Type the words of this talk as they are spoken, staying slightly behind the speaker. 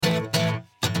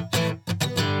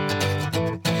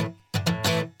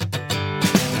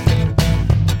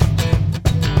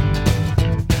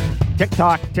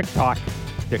Tick-tock, tick-tock,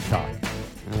 tick-tock.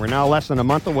 And we're now less than a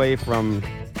month away from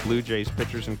Blue Jays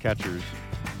pitchers and catchers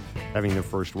having their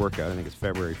first workout. I think it's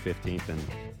February 15th. And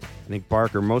I think,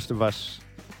 Barker, most of us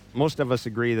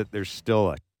agree that there's still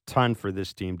a ton for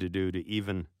this team to do to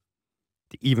even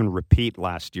repeat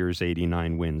last year's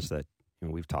 89 wins that,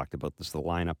 we've talked about this, the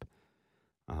lineup.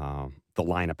 The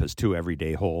lineup has 2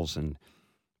 everyday holes, and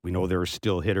we know there are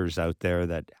still hitters out there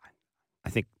that I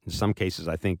think, in some cases,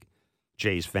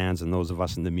 Jays fans and those of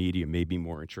us in the media may be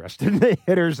more interested in the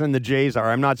hitters than the Jays are.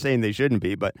 I'm not saying they shouldn't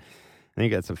be, but I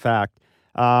think that's a fact.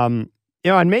 And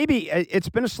maybe it's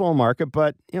been a slow market,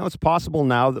 but, it's possible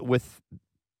now that with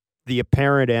the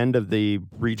apparent end of the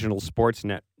regional sports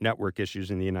network issues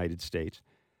in the United States,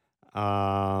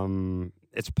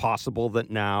 it's possible that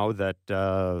now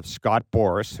that Scott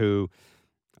Boras, who,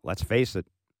 let's face it,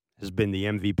 has been the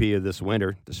MVP of this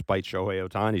winter, despite Shohei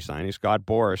Ohtani signing, Scott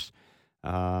Boras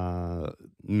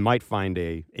might find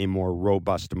a more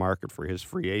robust market for his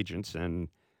free agents. And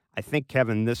I think,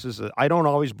 Kevin, I don't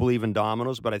always believe in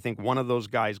dominoes, but I think one of those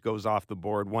guys goes off the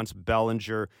board once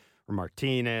Bellinger or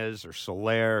Martinez or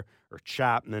Soler or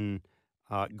Chapman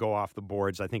go off the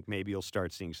boards. I think maybe you'll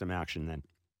start seeing some action then.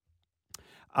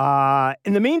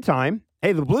 In the meantime,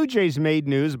 the Blue Jays made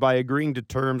news by agreeing to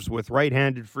terms with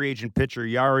right-handed free agent pitcher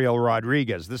Yariel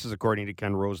Rodriguez. This is according to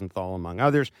Ken Rosenthal, among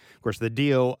others. Of course, the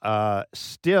deal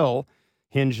still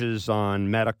hinges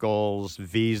on medicals,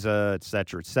 visa, et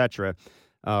cetera, et cetera.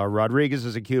 Rodriguez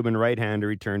is a Cuban right-hander.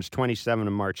 He turns 27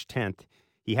 on March 10th.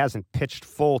 He hasn't pitched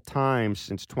full-time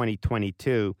since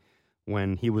 2022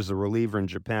 when he was a reliever in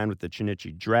Japan with the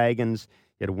Chinichi Dragons.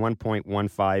 He had a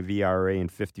 1.15 ERA in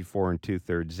 54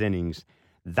 2/3 innings.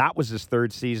 That was his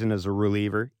third season as a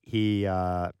reliever. He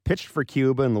pitched for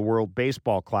Cuba in the World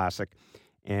Baseball Classic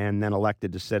and then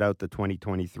elected to sit out the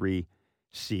 2023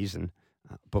 season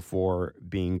before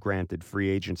being granted free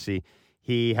agency.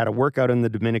 He had a workout in the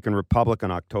Dominican Republic on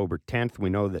October 10th.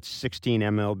 We know that 16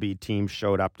 MLB teams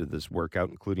showed up to this workout,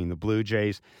 including the Blue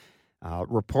Jays.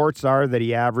 Reports are that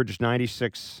he averaged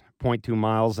 96.2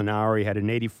 miles an hour. He had an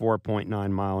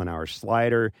 84.9 mile an hour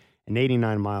slider, an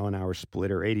 89 mile an hour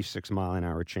splitter, 86 mile an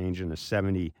hour change, and a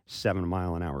 77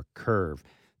 mile an hour curve.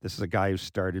 This is a guy who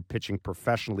started pitching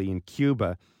professionally in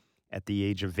Cuba at the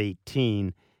age of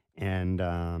 18.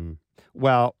 And,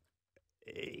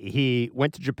 he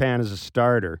went to Japan as a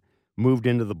starter, moved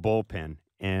into the bullpen,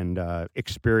 and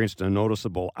experienced a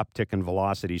noticeable uptick in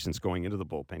velocity since going into the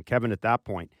bullpen. Kevin, at that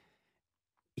point,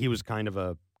 he was kind of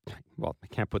I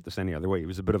can't put this any other way. He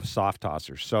was a bit of a soft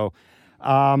tosser. So,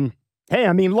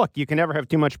 look, you can never have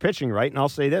too much pitching, right? And I'll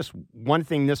say this. One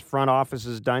thing this front office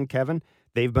has done, Kevin,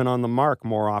 they've been on the mark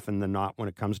more often than not when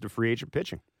it comes to free agent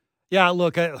pitching. Yeah,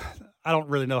 look, I don't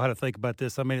really know how to think about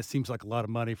this. I mean, it seems like a lot of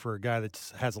money for a guy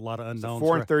that has a lot of unknowns.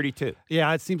 4-32.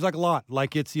 Yeah, it seems like a lot.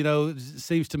 Like it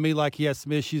seems to me like he has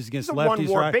some issues against lefties. One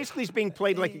WAR. Right? Basically, he's being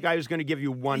played like a guy who's going to give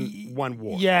you one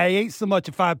WAR. Yeah, he ain't so much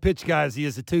a 5-pitch guy as he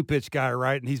is a 2-pitch guy,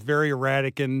 right? And he's very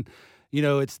erratic, and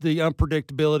it's the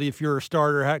unpredictability. If you're a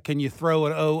starter, how can you throw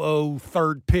an 0-0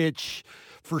 third pitch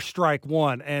for strike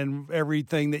one? And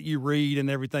everything that you read and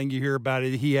everything you hear about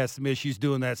it, he has some issues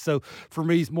doing that. So for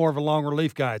me, he's more of a long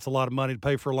relief guy. It's a lot of money to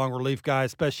pay for a long relief guy,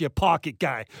 especially a pocket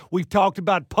guy. We've talked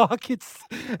about pockets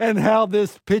and how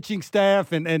this pitching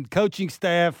staff and coaching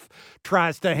staff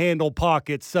tries to handle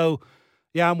pockets. So,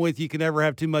 yeah, I'm with you. You can never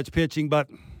have too much pitching, but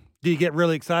do you get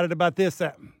really excited about this?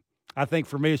 I think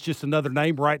for me, it's just another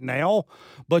name right now,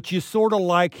 but you sort of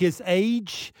like his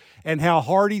age and how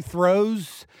hard he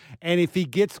throws. And if he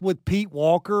gets with Pete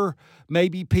Walker,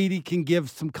 maybe Petey can give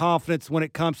some confidence when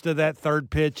it comes to that third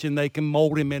pitch and they can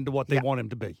mold him into what they want him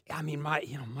to be. I mean,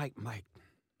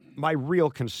 my real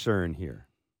concern here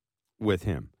with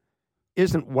him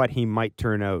isn't what he might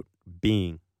turn out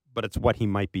being, but it's what he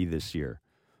might be this year.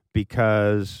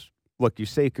 Because look, you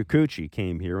say Kikuchi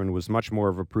came here and was much more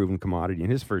of a proven commodity,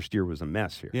 and his first year was a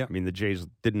mess here. Yeah. I mean, the Jays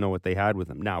didn't know what they had with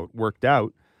him. Now, it worked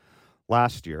out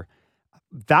last year.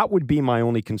 That would be my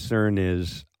only concern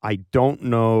is I don't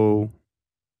know,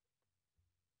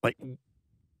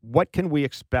 what can we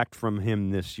expect from him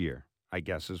this year, I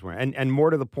guess is where. And more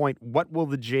to the point, what will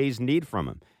the Jays need from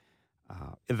him?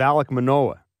 If Alek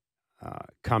Manoah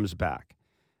comes back,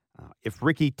 if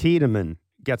Ricky Tiedemann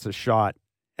gets a shot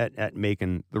at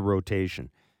making the rotation.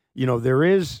 There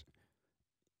is,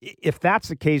 if that's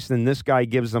the case, then this guy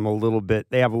gives them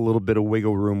they have a little bit of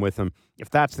wiggle room with him.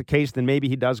 If that's the case, then maybe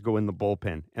he does go in the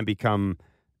bullpen and become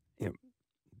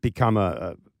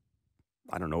a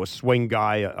swing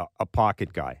guy, a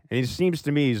pocket guy. And it seems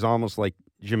to me he's almost like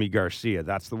Jimmy Garcia.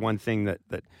 That's the one thing that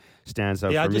stands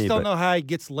out Yeah, for me. I just don't know how he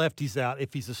gets lefties out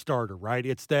if he's a starter, right?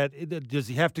 It's that, does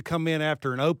he have to come in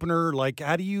after an opener? Like,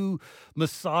 how do you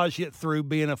massage it through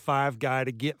being a 5 guy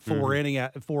to get four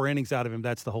innings out of him?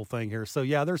 That's the whole thing here. So,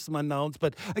 yeah, there's some unknowns.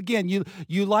 But, again,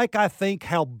 you like, I think,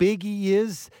 how big he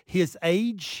is, his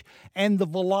age, and the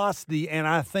velocity. And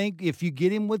I think if you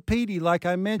get him with Petey, like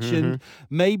I mentioned,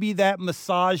 maybe that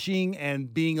massaging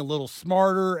and being a little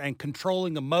smarter and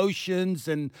controlling emotions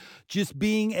and just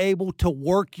being able to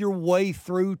work your way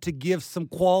through to give some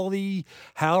quality,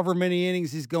 however many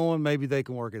innings he's going, maybe they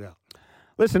can work it out.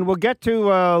 Listen, we'll get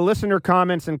to listener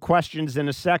comments and questions in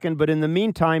a second, but in the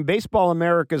meantime, Baseball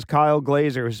America's Kyle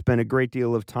Glazer has spent a great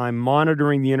deal of time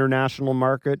monitoring the international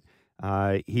market.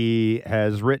 He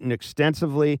has written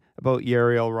extensively about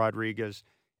Yariel Rodriguez,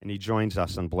 and he joins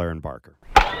us on Blair and Barker.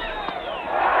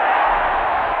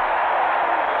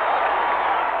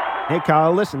 Hey,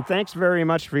 Kyle, listen, thanks very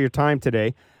much for your time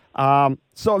today.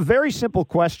 So a very simple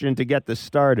question to get this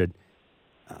started.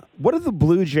 What do the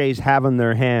Blue Jays have in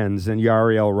their hands in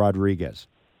Yariel Rodriguez?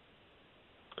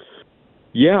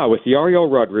 Yeah, with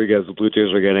Yariel Rodriguez, the Blue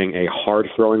Jays are getting a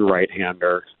hard-throwing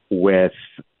right-hander with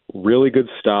really good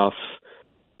stuff.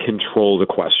 Control the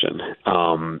question.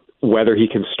 Whether he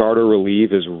can start or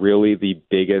relieve is really the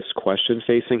biggest question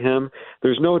facing him.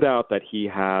 There's no doubt that he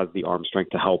has the arm strength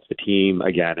to help the team.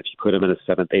 Again, if you put him in a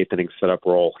 7th, 8th inning setup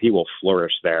role, he will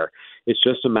flourish there. It's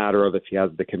just a matter of if he has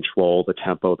the control, the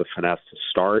tempo, the finesse to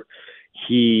start.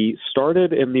 He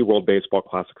started in the World Baseball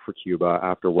Classic for Cuba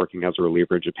after working as a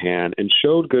reliever in Japan and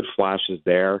showed good flashes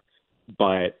there,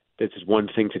 but it's one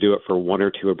thing to do it for 1 or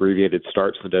 2 abbreviated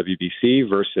starts in the WBC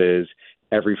versus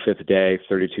every 5th day,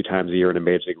 32 times a year in a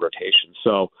major league rotation.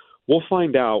 So we'll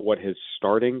find out what his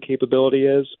starting capability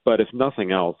is, but if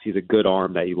nothing else, he's a good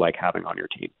arm that you like having on your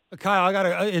team.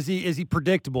 Kyle, is he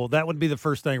predictable? That would be the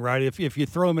first thing, right? If you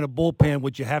throw him in a bullpen,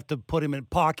 would you have to put him in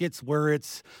pockets where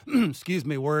it's,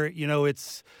 where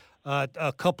it's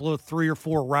a couple of 3 or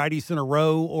 4 righties in a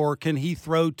row, or can he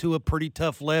throw to a pretty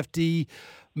tough lefty?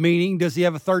 Meaning, does he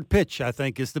have a third pitch, I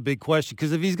think, is the big question.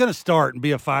 Because if he's going to start and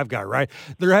be a 5 guy, right,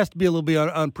 there has to be a little bit of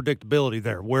unpredictability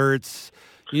there where it's,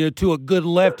 to a good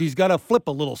left, he's got to flip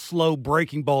a little slow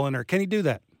breaking ball in there. Can he do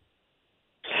that?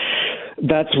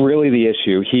 That's really the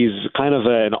issue. He's kind of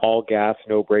an all-gas,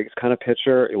 no-brakes kind of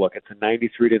pitcher. Look, it's a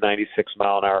 93 to 96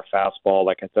 mile-an-hour fastball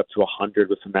that gets up to 100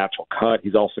 with some natural cut.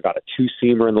 He's also got a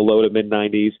 2-seamer in the low to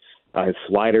mid-90s. His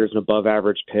slider is an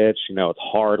above-average pitch. It's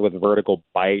hard with vertical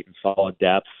bite and solid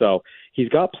depth. So he's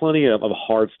got plenty of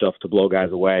hard stuff to blow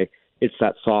guys away. It's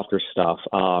that softer stuff.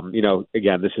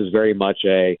 Again, this is very much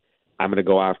I'm going to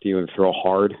go after you and throw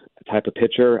hard type of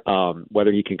pitcher.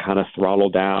 Whether he can kind of throttle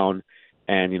down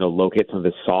and, locate some of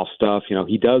his soft stuff.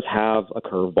 He does have a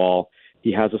curveball.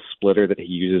 He has a splitter that he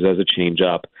uses as a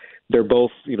changeup. They're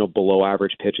both, below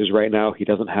average pitches right now. He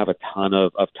doesn't have a ton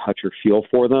of touch or feel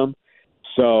for them.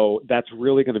 So that's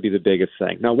really going to be the biggest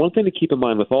thing. Now, one thing to keep in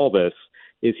mind with all this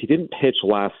is he didn't pitch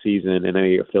last season in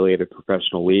any affiliated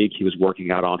professional league. He was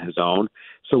working out on his own.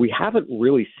 So we haven't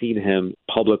really seen him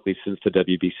publicly since the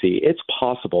WBC. It's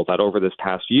possible that over this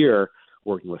past year,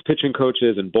 working with pitching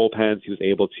coaches and bullpens, he was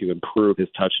able to improve his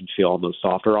touch and feel on those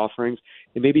softer offerings.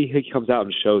 And maybe he comes out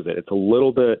and shows it. It's a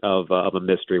little bit of a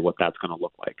mystery what that's going to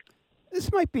look like. This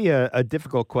might be a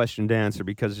difficult question to answer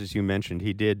because, as you mentioned,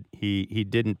 he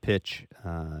didn't pitch.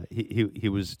 He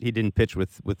didn't pitch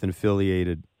with an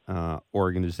affiliated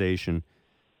organization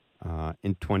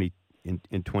in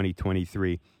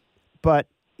 2023, but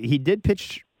he did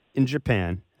pitch in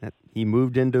Japan. He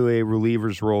moved into a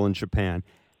reliever's role in Japan.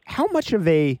 How much of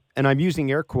and I'm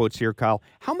using air quotes here, Kyle,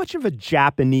 how much of a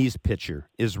Japanese pitcher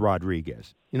is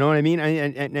Rodriguez? You know what I mean?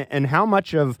 And how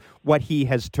much of what he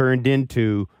has turned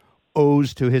into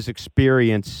owes to his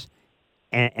experience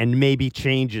and maybe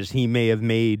changes he may have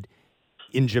made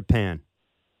in Japan?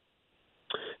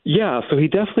 Yeah, so he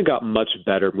definitely got much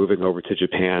better moving over to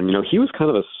Japan. He was kind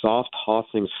of a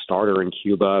soft-tossing starter in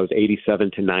Cuba. It was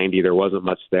 87 to 90. There wasn't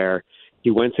much there.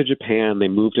 He went to Japan. They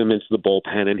moved him into the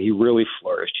bullpen, and he really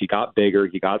flourished. He got bigger.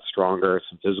 He got stronger,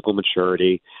 some physical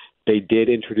maturity. They did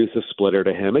introduce a splitter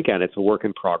to him. Again, it's a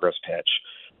work-in-progress pitch.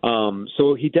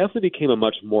 So he definitely became a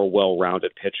much more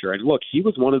well-rounded pitcher. And look, he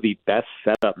was one of the best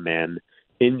setup men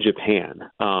in Japan.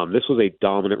 This was a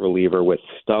dominant reliever with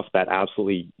stuff that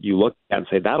absolutely you look at and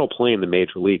say, that'll play in the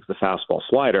major leagues, the fastball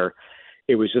slider.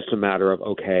 It was just a matter of,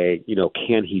 okay,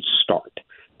 can he start?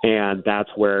 And that's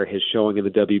where his showing in the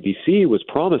WBC was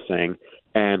promising.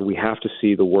 And we have to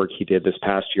see the work he did this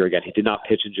past year. Again, he did not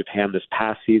pitch in Japan this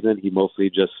past season. He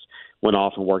mostly just went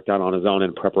off and worked out on his own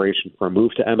in preparation for a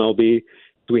move to MLB.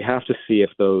 So we have to see if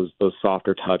those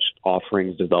softer touch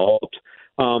offerings developed.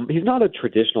 He's not a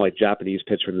traditional like Japanese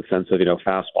pitcher in the sense of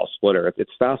fastball splitter.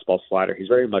 It's fastball slider. He's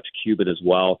very much Cuban as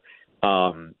well.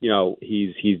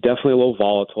 He's definitely a little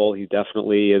volatile. He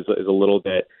definitely is a little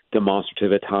bit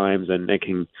demonstrative at times, and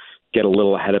can get a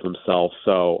little ahead of himself.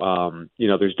 So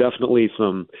there's definitely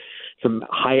some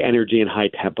high energy and high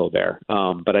tempo there.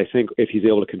 But I think if he's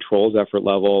able to control his effort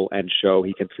level and show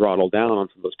he can throttle down on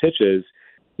some of those pitches,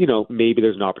 maybe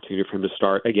there's an opportunity for him to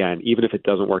start. Again, even if it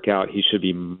doesn't work out, he should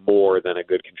be more than a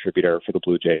good contributor for the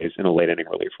Blue Jays in a late inning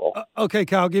relief role. Okay,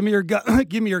 Kyle, give me your gut.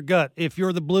 Give me your gut. If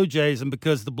you're the Blue Jays, and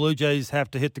because the Blue Jays have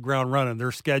to hit the ground running,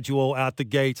 their schedule out the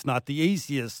gate's not the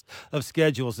easiest of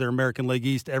schedules. Their American League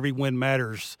East, every win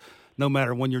matters, no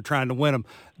matter when you're trying to win them.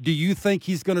 Do you think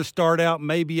he's going to start out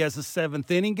maybe as a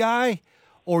seventh inning guy,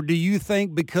 or do you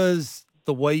think because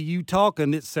the way you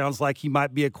talking, it sounds like he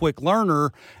might be a quick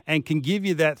learner and can give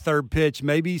you that third pitch?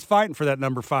 Maybe he's fighting for that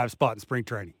number 5 spot in spring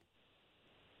training.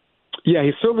 Yeah,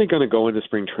 he's certainly going to go into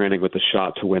spring training with a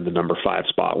shot to win the number 5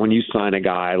 spot. When you sign a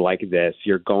guy like this,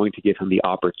 you're going to give him the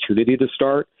opportunity to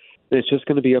start, and it's just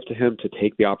going to be up to him to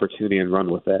take the opportunity and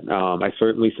run with it. I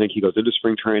certainly think he goes into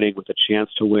spring training with a chance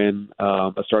to win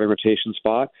a starting rotation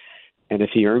spot, and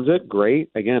if he earns it, great.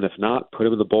 Again, if not, put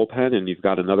him in the bullpen, and you've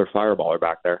got another fireballer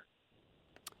back there.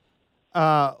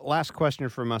 Last question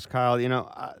from us, Kyle.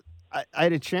 I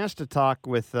had a chance to talk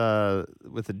with the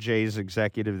Jays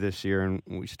executive this year, and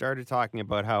we started talking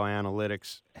about how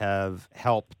analytics have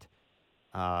helped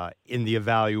in the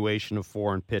evaluation of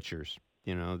foreign pitchers.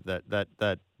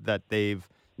 That they've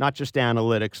not just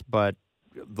analytics, but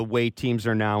the way teams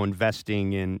are now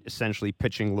investing in essentially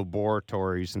pitching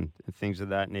laboratories and things of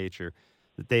that nature.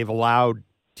 That they've allowed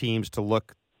teams to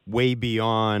look way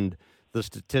beyond the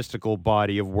statistical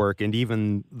body of work and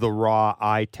even the raw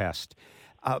eye test.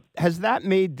 Has that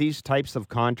made these types of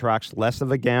contracts less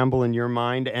of a gamble in your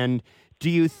mind? And do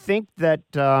you think that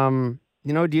do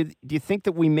you think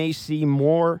that we may see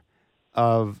more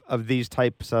of these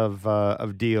types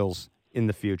of deals in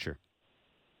the future?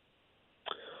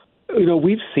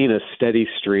 We've seen a steady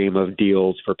stream of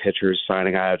deals for pitchers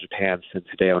signing out of Japan since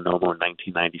Hideo Nomo in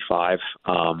 1995.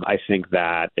 I think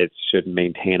that it should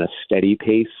maintain a steady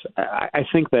pace. I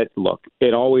think that, look,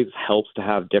 it always helps to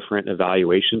have different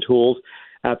evaluation tools.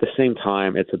 At the same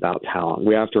time, it's about talent.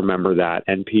 We have to remember that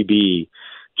NPB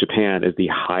Japan is the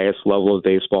highest level of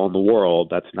baseball in the world.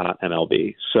 That's not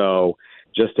MLB. So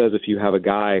just as if you have a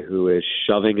guy who is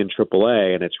shoving in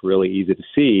AAA and it's really easy to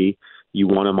see, you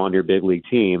want him on your big league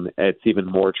team, it's even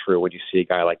more true when you see a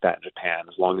guy like that in Japan,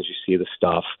 as long as you see the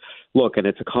stuff. Look, and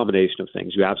it's a combination of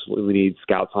things. You absolutely need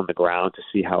scouts on the ground to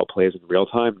see how it plays in real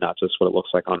time, not just what it looks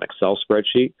like on an Excel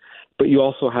spreadsheet. But you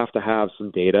also have to have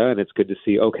some data, and it's good to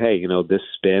see, okay, this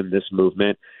spin, this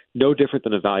movement, no different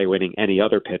than evaluating any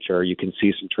other pitcher. You can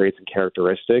see some traits and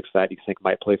characteristics that you think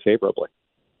might play favorably.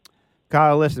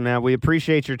 Kyle, listen, man, we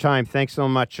appreciate your time. Thanks so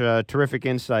much. Terrific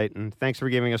insight, and thanks for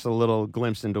giving us a little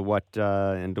glimpse into what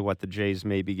the Jays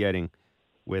may be getting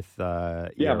with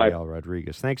Yariel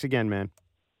Rodriguez. Thanks again, man.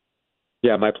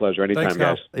 Yeah, my pleasure. Anytime, Thanks,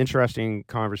 guys. Interesting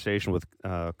conversation with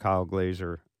Kyle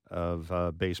Glaser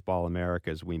of Baseball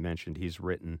America. As we mentioned, he's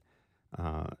written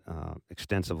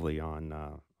extensively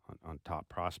on top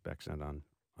prospects and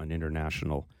on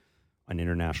international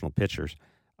pitchers.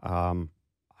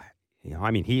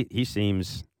 He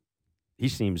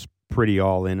seems pretty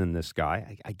all in this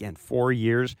guy. Again, 4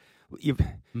 years.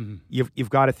 You've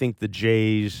got to think the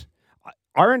Jays.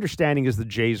 Our understanding is the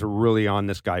Jays are really on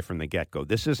this guy from the get-go.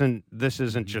 This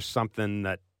isn't just something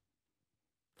that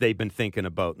they've been thinking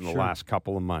about in the last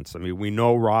couple of months. I mean, we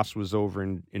know Ross was over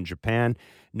in Japan.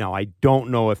 Now, I don't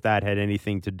know if that had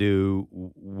anything to do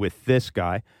with this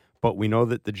guy, but we know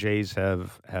that the Jays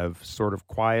have sort of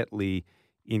quietly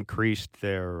increased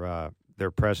their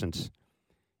presence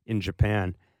in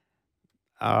Japan.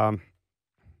 What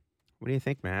do you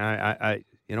think, man? I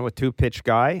a 2-pitch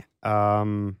guy.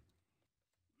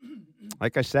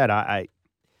 Like I said,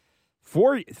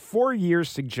 4 years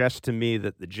suggests to me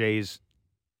that the Jays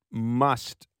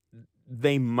must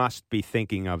be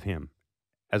thinking of him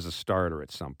as a starter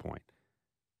at some point.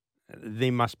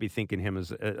 They must be thinking of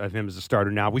him as a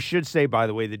starter. Now, we should say, by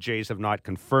the way, the Jays have not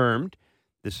confirmed.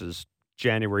 This is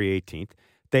January 18th.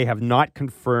 They have not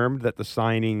confirmed that the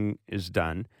signing is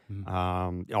done.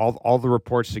 All the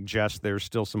reports suggest there's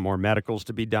still some more medicals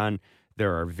to be done.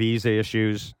 There are visa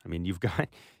issues. I mean, you've got,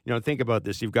 think about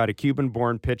this. You've got a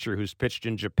Cuban-born pitcher who's pitched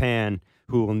in Japan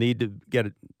who will need to get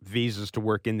visas to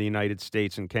work in the United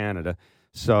States and Canada.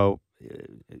 So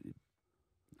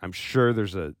I'm sure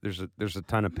there's a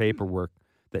ton of paperwork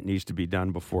that needs to be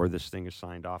done before this thing is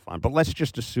signed off on. But let's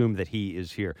just assume that he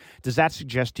is here. Does that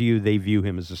suggest to you they view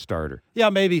him as a starter? Yeah,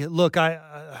 maybe. Look,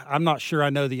 I'm not sure I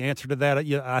know the answer to that.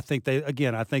 I think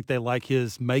they like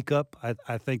his makeup.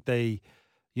 I think they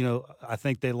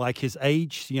like his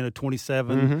age.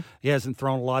 27. Mm-hmm. He hasn't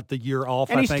thrown a lot the year off.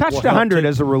 And I he's think touched 100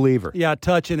 as a reliever. Yeah,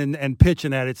 touching and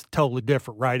pitching at it's totally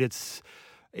different, right? It's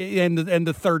and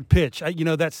the third pitch.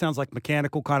 That sounds like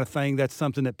mechanical kind of thing. That's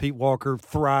something that Pete Walker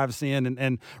thrives in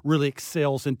and really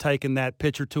excels in taking that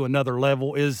pitcher to another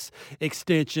level is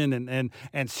extension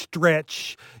and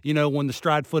stretch. When the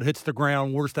stride foot hits the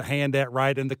ground, where's the hand at,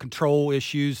 right? And the control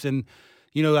issues and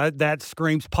that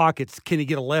screams pockets. Can he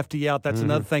get a lefty out? That's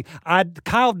another thing.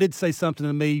 Kyle did say something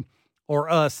to me or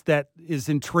us that is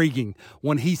intriguing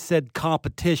when he said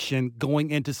competition going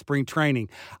into spring training.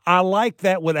 I like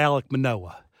that with Alek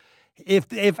Manoah. If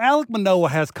Alek Manoah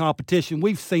has competition,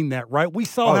 we've seen that, right? We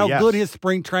saw how good his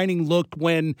spring training looked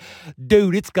when,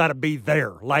 dude, it's got to be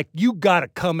there. Like, you got to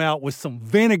come out with some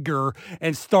vinegar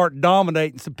and start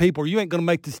dominating some people or you ain't going to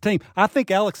make this team. I think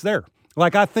Alec's there.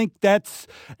 Like, I think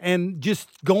and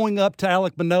just going up to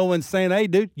Alek Manoah and saying, hey,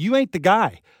 dude, you ain't the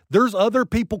guy. There's other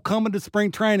people coming to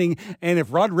spring training, and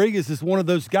if Rodriguez is one of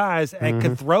those guys and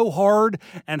can throw hard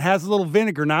and has a little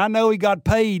vinegar, now I know he got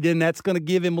paid, and that's going to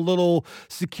give him a little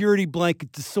security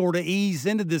blanket to sort of ease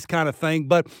into this kind of thing,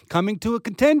 but coming to a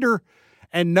contender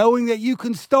and knowing that you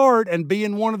can start and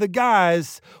being one of the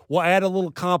guys will add a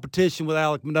little competition with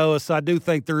Alek Manoah, so I do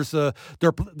think there's a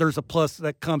plus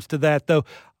that comes to that, though.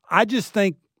 I just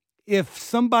think if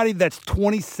somebody that's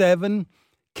 27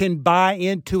 can buy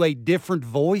into a different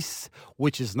voice,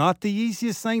 which is not the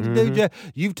easiest thing to do.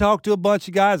 You've talked to a bunch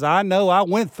of guys. I know. I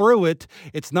went through it.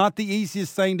 It's not the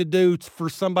easiest thing to do for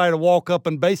somebody to walk up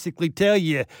and basically tell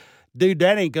you, dude,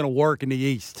 that ain't going to work in the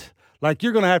East. Like,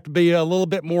 you're going to have to be a little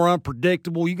bit more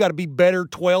unpredictable. You got to be better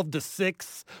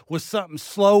 12-6 with something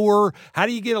slower. How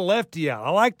do you get a lefty out? I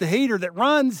like the heater that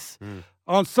runs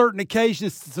on certain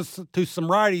occasions to some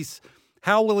righties.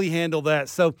 How will he handle that?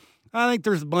 So I think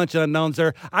there's a bunch of unknowns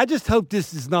there. I just hope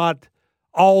this is not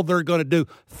all they're going to do.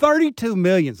 $32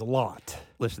 million's a lot.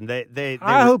 Listen,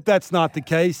 I hope that's not the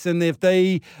case. And if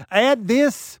they add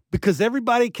this, because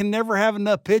everybody can never have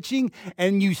enough pitching,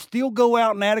 and you still go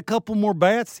out and add a couple more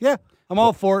bats, yeah, I'm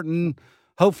all for it, and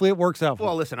hopefully it works out for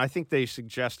Well, listen, I think they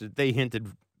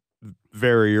hinted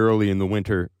very early in the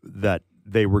winter that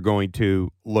they were going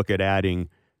to look at adding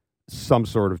some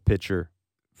sort of pitcher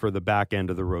for the back end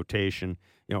of the rotation.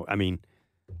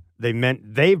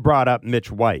 They brought up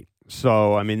Mitch White.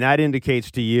 So, that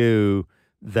indicates to you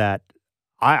that,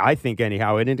 I think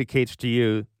anyhow, it indicates to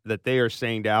you that they are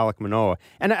saying to Alek Manoah,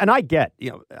 and I get,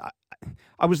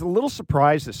 I was a little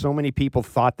surprised that so many people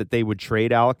thought that they would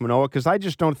trade Alek Manoah because I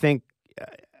just don't think,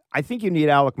 I think you need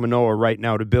Alek Manoah right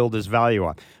now to build his value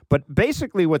up. But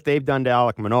basically what they've done to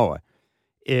Alek Manoah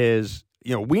is,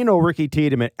 we know Ricky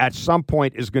Tiedemann at some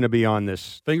point is going to be on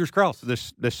this. Fingers crossed.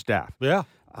 This staff. Yeah.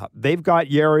 They've got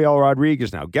Yariel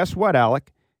Rodriguez now. Guess what, Alek?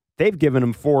 They've given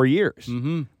him 4 years.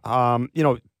 Other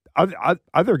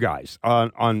guys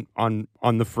on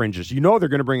the fringes. They're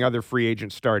going to bring other free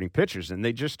agent starting pitchers, and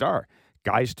they just are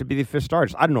guys to be the fifth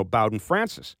starters. I don't know. Bowden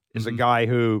Francis is a guy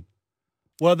who.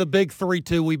 Well, the big three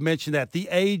too. We've mentioned that the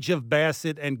age of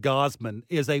Bassett and Gausman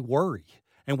is a worry.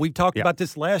 And we talked about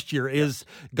this last year, is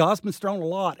Gausman's thrown a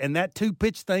lot, and that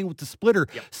two-pitch thing with the splitter.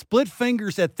 Split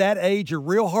fingers at that age are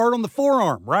real hard on the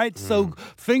forearm, right? So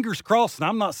fingers crossed, and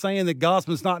I'm not saying that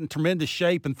Gausman's not in tremendous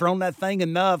shape and thrown that thing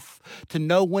enough to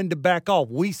know when to back off.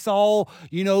 We saw,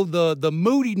 the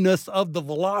moodiness of the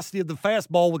velocity of the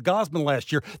fastball with Gausman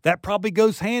last year. That probably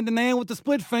goes hand in hand with the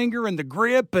split finger and the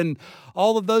grip and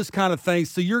all of those kind of things.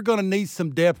 So you're going to need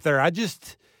some depth there.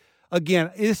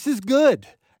 Again, this is good.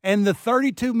 And the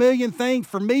 $32 million thing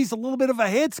for me is a little bit of a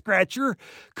head scratcher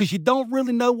because you don't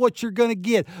really know what you're going to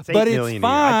get. But it's fine.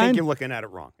 I think you're looking at it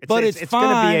wrong. It's going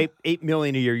to be $8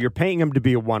 million a year. You're paying him to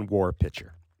be a one-WAR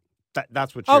pitcher.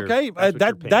 That's what you're. Okay,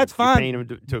 that's that's fine. You're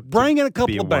paying him to bring in a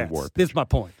couple of bats. That's my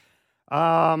point.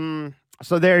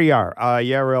 So there you are.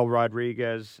 Yariel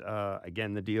Rodriguez.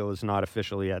 Again, the deal is not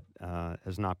official yet.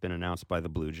 Has not been announced by the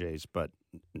Blue Jays, but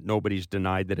nobody's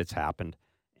denied that it's happened.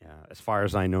 As far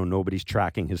as I know, nobody's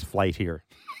tracking his flight here.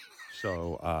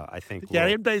 So I think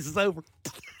them days is over.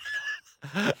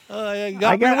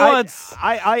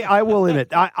 I will admit,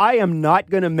 I am not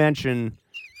going to mention.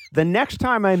 The next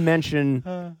time I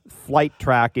mention flight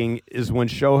tracking is when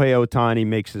Shohei Ohtani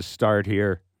makes his start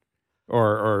here,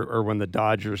 or when the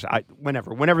Dodgers.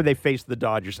 Whenever they face the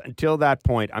Dodgers. Until that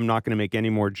point, I'm not going to make any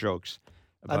more jokes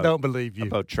I don't believe you.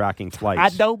 About tracking flights. I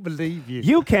don't believe you.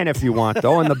 You can if you want,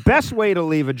 though. And the best way to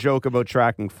leave a joke about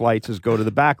tracking flights is go to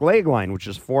the back leg line, which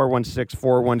is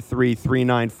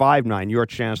 416-413-3959. Your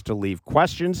chance to leave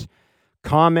questions,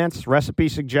 comments, recipe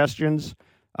suggestions,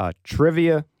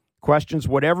 trivia questions,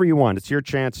 whatever you want. It's your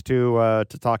chance to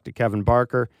talk to Kevin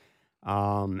Barker.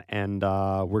 And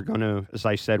we're going to, as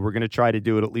I said, we're going to try to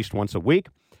do it at least once a week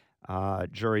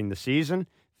during the season.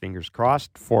 Fingers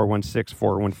crossed,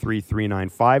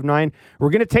 416-413-3959. We're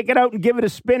going to take it out and give it a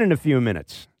spin in a few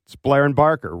minutes. It's Blair and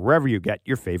Barker, wherever you get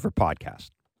your favorite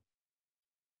podcast.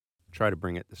 Try to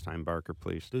bring it this time, Barker,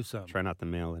 please. Do something. Try not to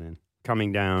mail it in.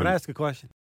 Coming down. Can I ask a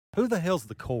question? Who the hell's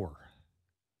the core?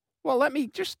 Well, let me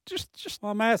just.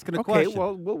 Well, I'm asking a question. question. Okay,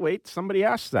 well, we'll wait. Somebody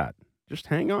asked that. Just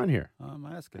hang on here. I'm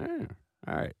asking. Yeah.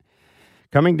 All right.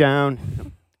 Coming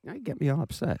down. Now you get me all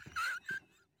upset.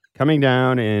 Coming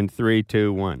down in 3,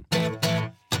 2, 1.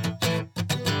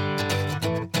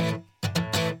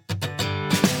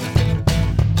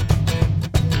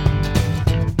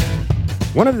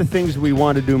 One of the things we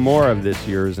want to do more of this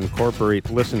year is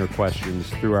incorporate listener questions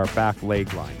through our back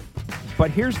leg line. But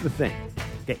here's the thing.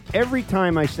 Okay, every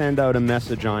time I send out a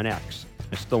message on X,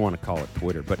 I still want to call it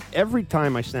Twitter, but every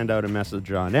time I send out a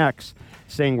message on X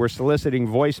saying we're soliciting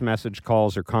voice message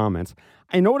calls or comments,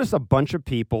 I notice a bunch of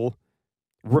people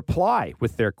reply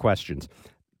with their questions.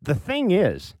 The thing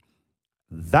is,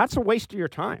 that's a waste of your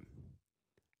time.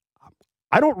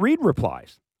 I don't read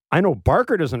replies. I know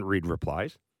Barker doesn't read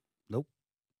replies. Nope.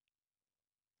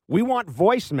 We want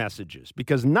voice messages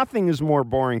because nothing is more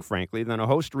boring, frankly, than a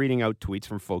host reading out tweets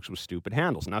from folks with stupid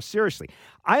handles. Now, seriously,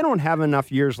 I don't have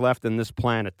enough years left on this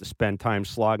planet to spend time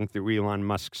slogging through Elon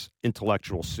Musk's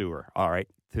intellectual sewer, all right,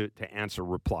 to answer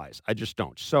replies. I just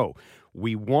don't. So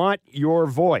we want your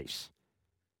voice.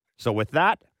 So with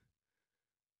that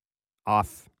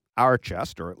off our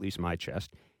chest, or at least my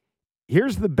chest,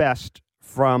 here's the best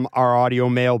from our audio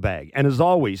mailbag. And as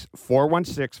always,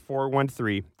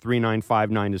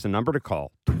 416-413-3959 is the number to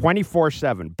call.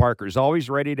 24/7. Barker's always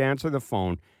ready to answer the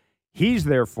phone. He's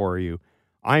there for you.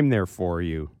 I'm there for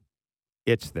you.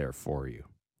 It's there for you.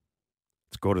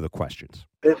 Let's go to the questions.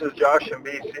 This is Josh in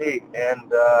BC,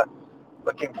 and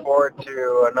looking forward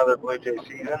to another Blue Jay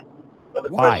season. But the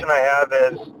question I have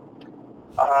is,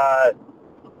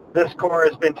 this core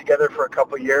has been together for a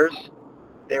couple years.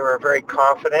 They were very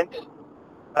confident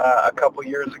a couple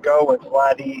years ago with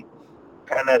Vladdy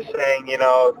kind of saying,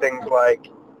 things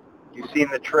like, you've seen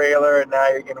the trailer and now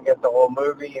you're going to get the whole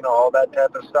movie, all that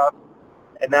type of stuff.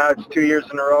 And now it's 2 years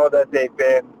in a row that they've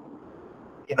been,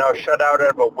 shut out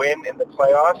of a win in the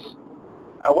playoffs.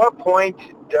 At what point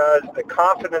does the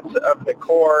confidence of the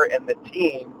core and the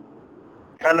team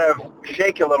kind of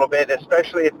shake a little bit,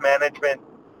 especially if management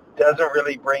doesn't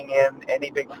really bring in any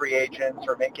big free agents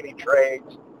or make any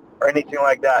trades or anything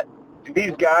like that? Do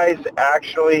these guys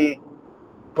actually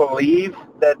believe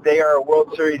that they are a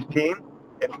World Series team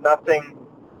if nothing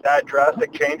that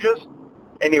drastic changes?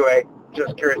 Anyway,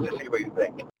 just curious to see what you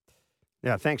think.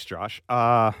 Yeah, thanks, Josh.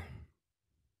 Well,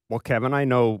 Kevin, I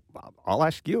know I'll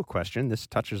ask you a question. This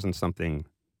touches on something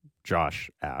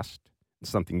Josh asked,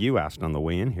 something you asked on the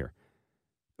way in here.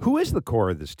 Who is the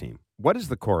core of this team? What is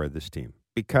the core of this team?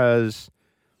 Because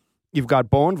you've got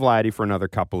Bo and Vladdy for another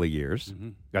couple of years. Mm-hmm.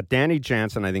 Got Danny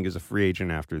Jansen, I think, is a free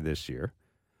agent after this year.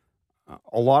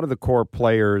 A lot of the core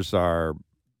players are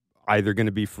either going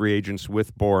to be free agents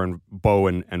with Bo and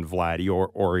Vladdy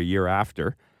or a year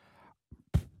after.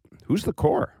 Who's the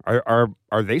core?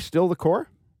 Are they still the core?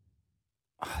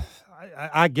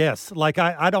 I guess. Like,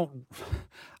 I don't...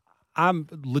 I'm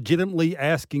legitimately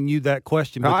asking you that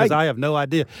question because I have no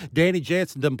idea. Danny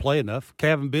Jansen doesn't play enough.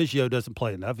 Kevin Biggio doesn't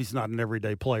play enough. He's not an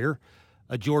everyday player.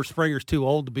 George Springer's too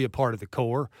old to be a part of the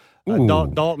core.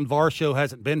 Dalton Varsho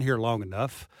hasn't been here long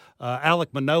enough. Alek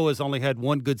Manoah's only had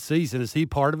one good season. Is he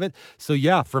part of it? So,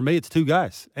 yeah, for me, it's two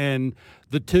guys. And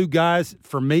the two guys,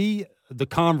 for me, the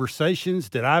conversations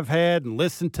that I've had and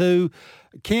listened to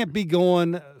can't be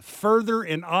going further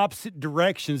in opposite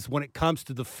directions when it comes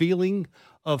to the feeling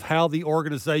of how the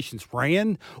organization's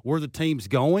ran, where the team's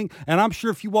going. And I'm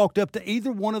sure if you walked up to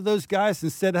either one of those guys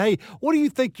and said, hey, what do you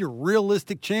think your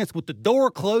realistic chance with the door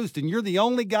closed and you're the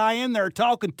only guy in there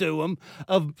talking to them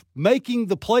of making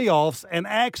the playoffs and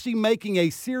actually making a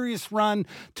serious run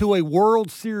to a World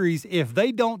Series if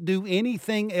they don't do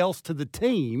anything else to the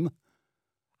team?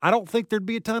 I don't think there'd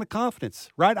be a ton of confidence,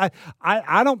 right?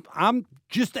 I'm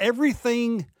just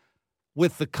everything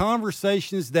with the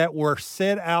conversations that were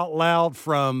said out loud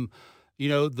from,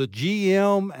 the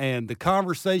GM and the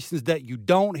conversations that you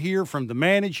don't hear from the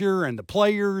manager and the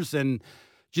players and,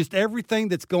 just everything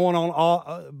that's going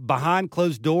on behind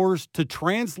closed doors, to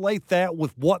translate that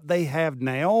with what they have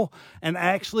now and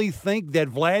actually think that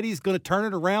Vladdy's going to turn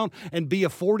it around and be a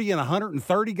 40 and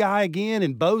 130 guy again,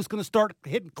 and Bo's going to start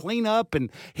hitting cleanup and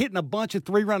hitting a bunch of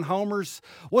 3-run homers.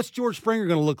 What's George Springer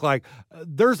going to look like?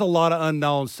 There's a lot of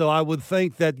unknowns, so I would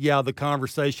think that, the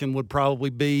conversation would probably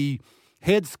be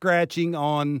head-scratching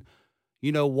on,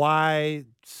 why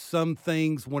some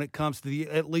things when it comes to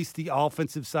at least the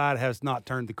offensive side has not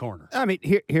turned the corner. I mean,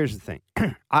 here's the thing.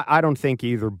 I don't think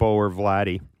either Bo or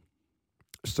Vladdy,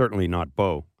 certainly not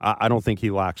Bo, I don't think he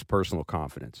lacks personal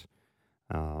confidence.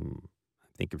 I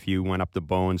think if you went up to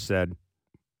Bo and said,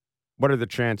 what are the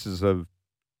chances of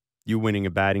you winning a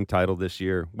batting title this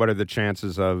year? What are the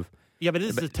chances of... Yeah, but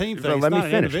this is a team thing. Let me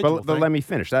finish. But let me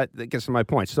finish. That gets to my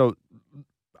point. So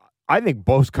I think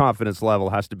Bo's confidence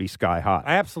level has to be sky high.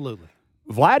 Absolutely.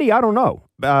 Vladdy, I don't know,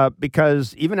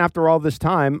 because even after all this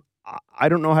time, I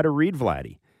don't know how to read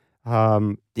Vladdy.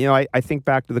 I think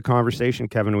back to the conversation,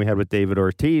 Kevin, we had with David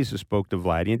Ortiz, who spoke to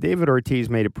Vladdy, and David Ortiz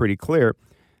made it pretty clear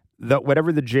that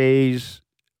whatever the Jays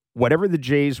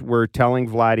were telling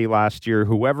Vladdy last year,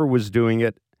 whoever was doing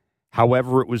it,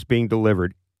 however it was being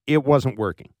delivered, it wasn't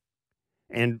working.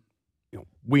 And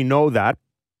we know that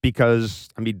because,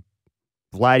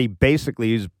 Vladdy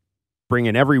basically is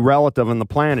bringing every relative on the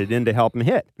planet in to help him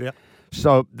hit. Yeah.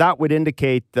 So that would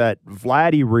indicate that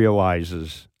Vladdy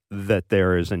realizes that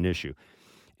there is an issue.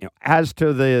 As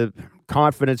to the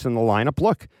confidence in the lineup,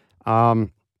 look,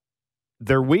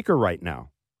 they're weaker right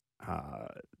now.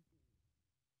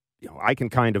 I can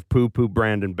kind of poo-poo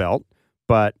Brandon Belt,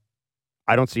 but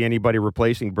I don't see anybody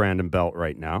replacing Brandon Belt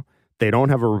right now. They don't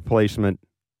have a replacement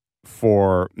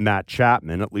for Matt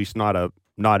Chapman, at least not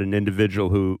an individual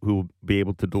who will be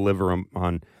able to deliver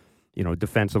on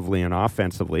defensively and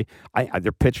offensively.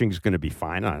 Their pitching is going to be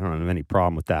fine. I don't have any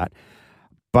problem with that.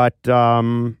 But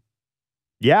I'm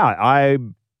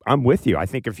with you. I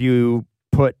think if you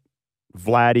put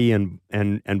Vladdy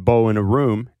and Bo in a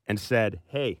room and said,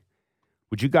 "Hey,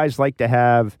 would you guys like to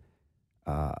have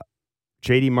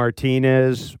JD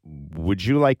Martinez? Would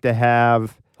you like to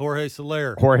have Jorge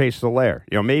Soler.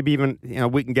 Maybe even,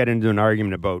 we can get into an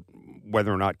argument about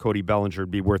whether or not Cody Bellinger would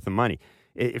be worth the money.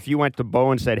 If you went to Bo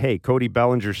and said, hey, Cody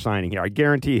Bellinger's signing here, I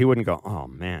guarantee he wouldn't go, oh,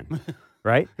 man.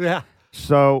 Right? Yeah.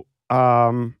 So,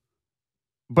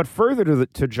 but further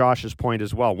to Josh's point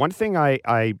as well, one thing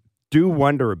I do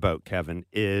wonder about, Kevin,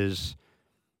 is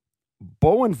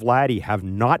Bo and Vladdy have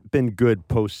not been good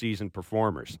postseason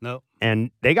performers. No. And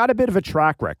they got a bit of a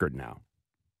track record now.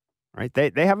 Right?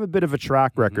 They have a bit of a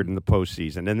track record in the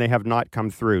postseason, and they have not come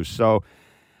through. So,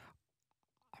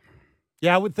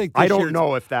 yeah, I would think. I don't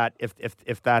know if that's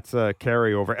a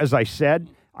carryover. As I said,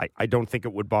 I don't think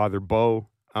it would bother Bo,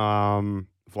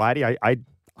 Vladdy.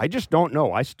 I just don't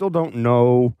know. I still don't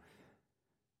know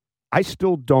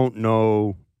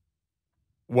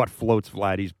what floats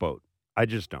Vladdy's boat. I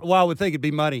just don't. Well, I would think it'd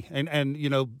be money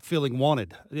and feeling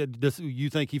wanted. You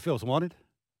think he feels wanted?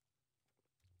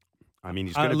 I mean,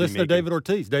 he's going to listen to David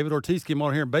Ortiz. David Ortiz came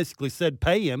on here and basically said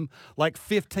pay him like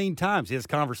 15 times. He has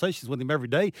conversations with him every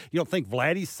day. You don't think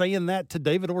Vladdy's saying that to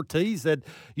David Ortiz, that,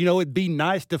 it'd be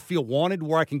nice to feel wanted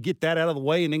where I can get that out of the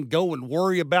way and then go and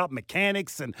worry about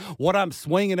mechanics and what I'm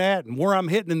swinging at and where I'm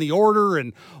hitting in the order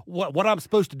and what I'm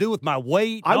supposed to do with my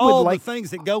weight and all the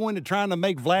things that go into trying to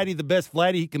make Vladdy the best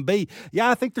Vladdy he can be. Yeah,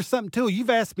 I think there's something to it.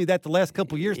 You've asked me that the last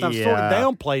couple of years, and I've sort of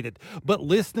downplayed it. But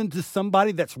listening to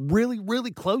somebody that's really, really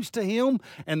close to him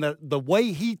and the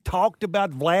way he talked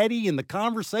about Vladdy and the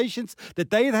conversations that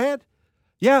they had,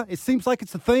 yeah, it seems like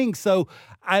it's a thing. So,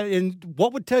 and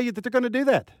what would tell you that they're going to do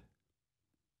that?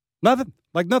 Nothing.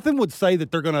 Like nothing would say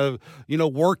that they're going to,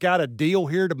 work out a deal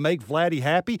here to make Vladdy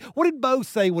happy. What did Bo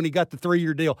say when he got the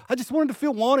 3-year deal? I just wanted to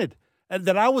feel wanted. And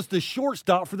that I was the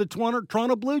shortstop for the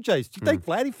Toronto Blue Jays. Do you think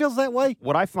Vladdy feels that way?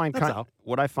 What I find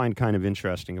kind of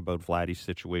interesting about Vladdy's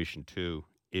situation too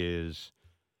is,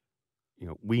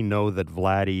 we know that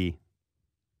Vladdy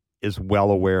is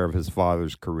well aware of his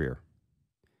father's career.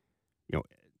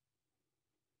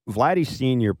 Vladdy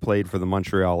Sr. played for the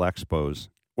Montreal Expos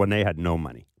when they had no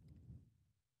money.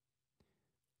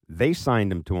 They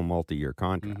signed him to a multi-year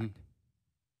contract. Mm-hmm.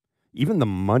 Even the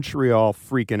Montreal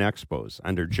freaking Expos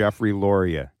under Jeffrey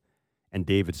Loria and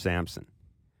David Sampson,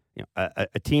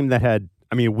 a team that had,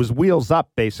 it was wheels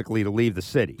up basically to leave the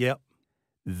city. Yep.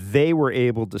 They were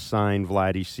able to sign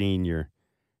Vladdy Sr.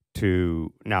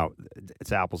 to, now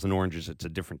it's apples and oranges. It's a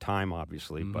different time,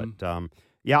 obviously. Mm-hmm. But,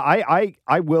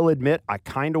 I will admit, I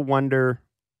kind of wonder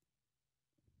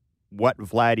what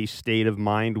Vladdy's state of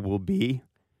mind will be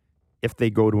if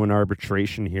they go to an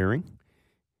arbitration hearing.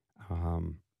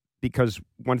 because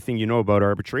one thing you know about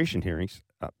arbitration hearings,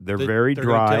 they're very They're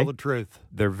dry. gonna tell the truth.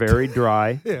 They're very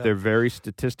dry. Yeah. They're very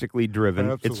statistically driven.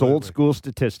 It's Absolutely. old school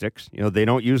statistics. They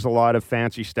don't use a lot of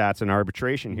fancy stats in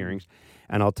arbitration hearings.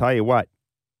 And I'll tell you what,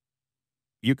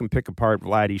 you can pick apart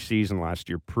Vladdy's season last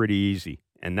year pretty easy,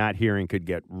 and that hearing could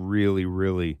get really,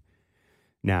 really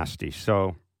nasty.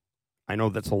 So I know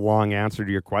that's a long answer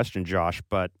to your question, Josh,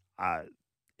 but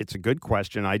it's a good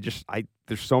question.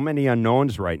 There's so many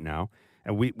unknowns right now,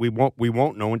 and we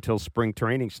won't know until spring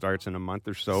training starts in a month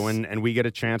or so, and we get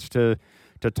a chance to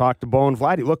talk to Bo and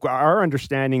Vladdy. Look, our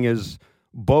understanding is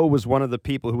Bo was one of the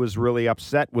people who was really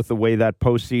upset with the way that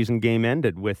postseason game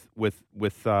ended with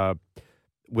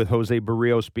Jose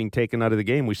Barrios being taken out of the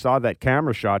game. We saw that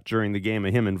camera shot during the game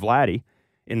of him and Vladdy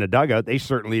in the dugout. They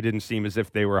certainly didn't seem as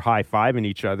if they were high-fiving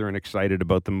each other and excited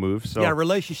about the move. So yeah,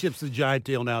 relationships is a giant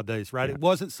deal nowadays, right? Yeah. It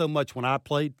wasn't so much when I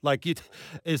played. Like,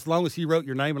 as long as he wrote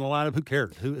your name in the lineup, who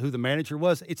cared who the manager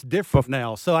was? It's different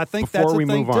now. So I think that's a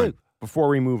thing, too. Before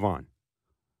we move on,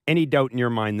 any doubt in your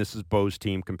mind this is Bo's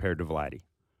team compared to Vladdy?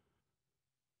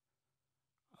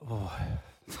 Oh.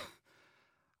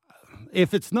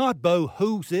 If it's not Bo,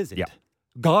 whose is it? Yeah.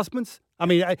 Gossman's? I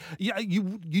mean,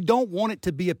 you don't want it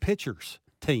to be a pitcher's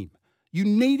team. You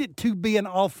need it to be an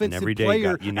offensive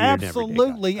player.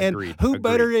 Absolutely. And who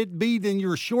better it be than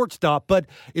your shortstop? But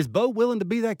is Bo willing to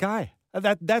be that guy?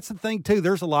 That's the thing, too.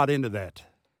 There's a lot into that.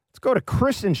 Let's go to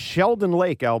Chris in Sheldon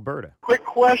Lake, Alberta. Quick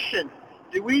question.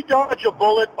 Did we dodge a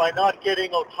bullet by not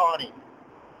getting Ohtani?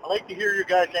 I'd like to hear your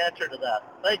guys' answer to that.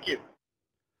 Thank you.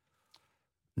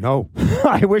 No.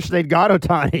 I wish they'd got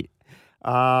Ohtani.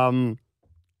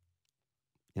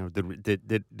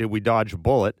 Did we dodge a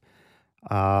bullet?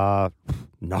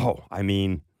 No. I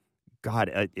mean,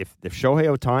 God, if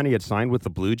Shohei Ohtani had signed with the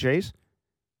Blue Jays,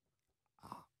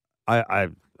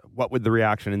 what would the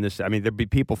reaction in this? I mean, there'd be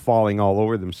people falling all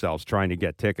over themselves trying to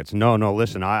get tickets. No.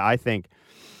 Listen, I think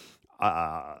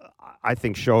Shohei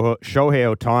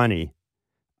Ohtani.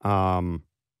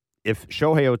 If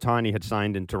Shohei Ohtani had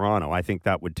signed in Toronto, I think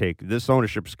that would take this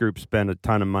ownership group spend a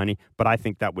ton of money, but I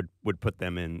think that would put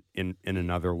them in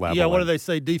another level. Yeah, what do they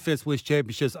say? Defense wins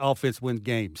championships, offense wins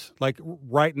games. Like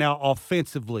right now,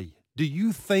 offensively, do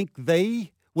you think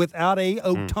they, without a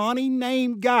Ohtani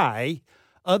named guy,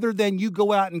 other than you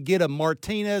go out and get a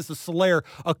Martinez, a Soler,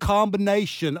 a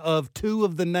combination of two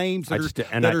of the names that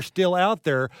are still out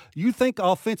there, you think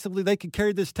offensively they could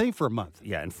carry this team for a month?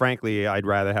 Yeah, and frankly, I'd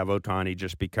rather have Ohtani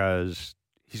just because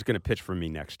he's going to pitch for me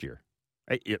next year.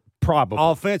 Probably.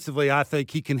 Offensively, I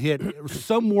think he can hit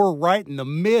somewhere right in the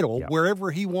middle,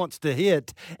 wherever he wants to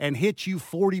hit, and hit you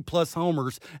 40-plus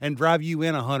homers and drive you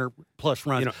in 100-plus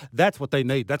runs. That's what they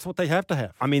need. That's what they have to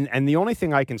have. I mean, and the only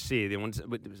thing I can see, the ones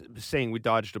saying we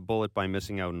dodged a bullet by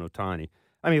missing out on Ohtani.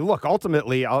 I mean, look,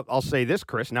 ultimately, I'll say this,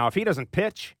 Chris. Now, if he doesn't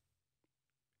pitch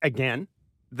again,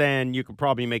 then you could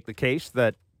probably make the case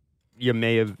that you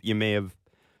may have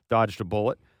dodged a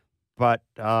bullet. But,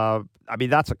 I mean,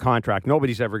 that's a contract.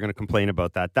 Nobody's ever going to complain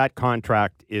about that. That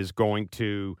contract is going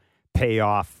to pay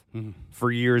off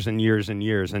for years and years and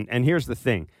years. And here's the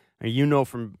thing.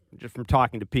 From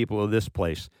talking to people of this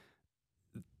place,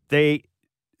 this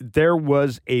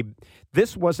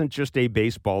wasn't just a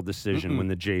baseball decision when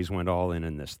the Jays went all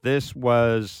in this. This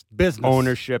was business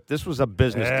ownership. This was a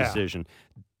business decision.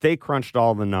 They crunched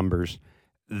all the numbers.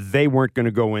 They weren't going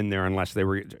to go in there unless they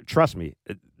were. Trust me,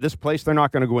 this place, they're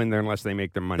not going to go in there unless they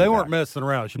make their money. They weren't messing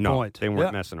around. Is your point? They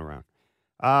weren't messing around.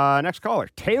 Next caller,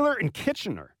 Taylor in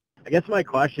Kitchener. I guess my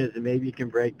question is, and maybe you can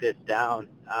break this down.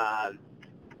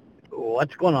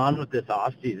 What's going on with this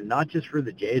offseason? Not just for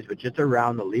the Jays, but just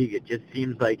around the league. It just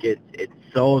seems like it's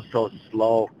so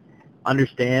slow.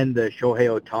 Understand the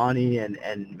Shohei Ohtani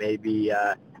and maybe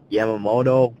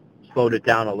Yamamoto slowed it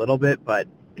down a little bit, but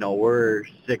we're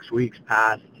 6 weeks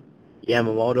past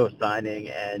Yamamoto signing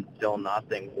and still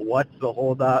nothing. What's the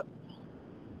holdup?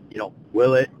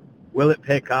 Will it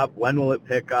pick up? When will it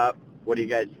pick up? What do you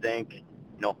guys think?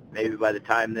 Maybe by the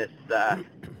time this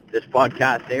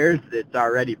podcast airs, it's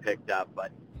already picked up.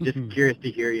 But just curious to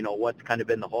hear, what's kind of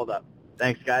been the holdup.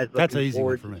 Thanks, guys. That's Looking easy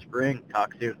forward for to me. spring.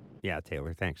 Talk soon. Yeah,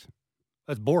 Taylor, thanks.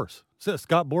 That's Boris.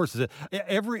 Scott Boris is it.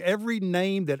 Every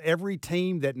name that every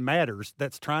team that matters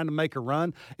that's trying to make a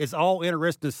run is all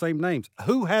interested in the same names.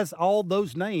 Who has all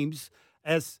those names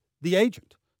as the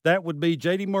agent? That would be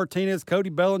J.D. Martinez,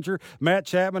 Cody Bellinger, Matt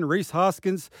Chapman, Rhys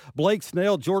Hoskins, Blake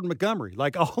Snell, Jordan Montgomery.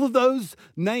 Like all of those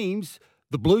names,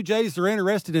 the Blue Jays are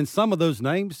interested in some of those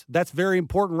names. That's very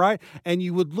important, right? And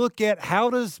you would look at how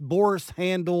does Boris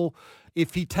handle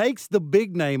if he takes the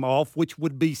big name off, which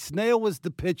would be Snell as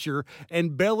the pitcher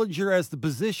and Bellinger as the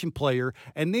position player,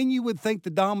 and then you would think the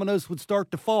dominoes would start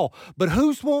to fall. But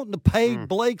who's wanting to pay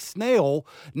Blake Snell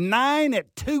 $9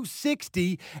 at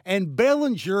 $260 and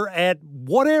Bellinger at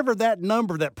whatever that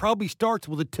number that probably starts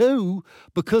with a 2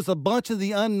 because a bunch of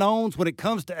the unknowns when it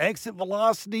comes to exit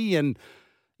velocity and,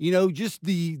 just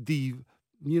the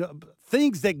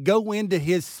things that go into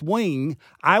his swing.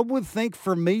 I would think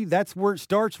for me, that's where it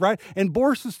starts, right? And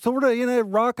Boris is sort of in a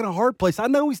rock and a hard place. I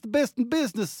know he's the best in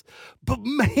business, but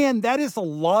man, that is a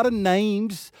lot of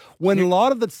names when a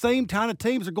lot of the same kind of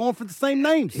teams are going for the same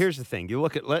names. Here's the thing. You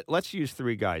look at, let's use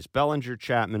 3 guys, Bellinger,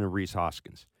 Chapman, and Rhys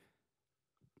Hoskins.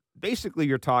 Basically,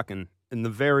 you're talking, in the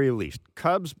very least,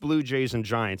 Cubs, Blue Jays, and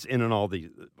Giants in and all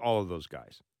of those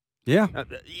guys. Yeah.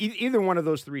 Either one of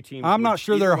those 3 teams. I'm not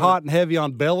sure they're hot and heavy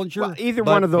on Bellinger. Well, either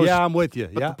one of those. Yeah, I'm with you.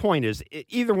 But the point is,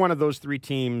 either one of those 3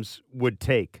 teams would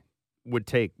take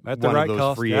at the one right of those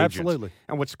cost. free Yeah, agents. absolutely.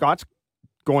 And what Scott's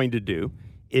going to do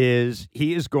is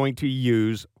he is going to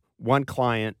use one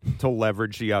client to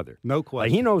leverage the other. No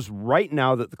question. He knows right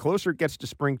now that the closer it gets to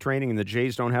spring training and the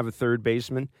Jays don't have a third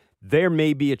baseman, there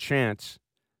may be a chance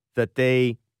that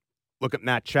they look at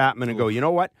Matt Chapman and go, you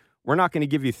know what? We're not going to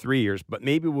give you 3 years, but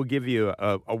maybe we'll give you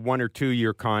a 1 or 2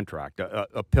 year contract,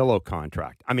 a pillow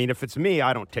contract. I mean, if it's me,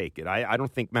 I don't take it. I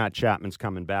don't think Matt Chapman's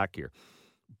coming back here.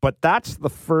 But that's the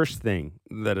first thing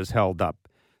that has held up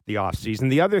the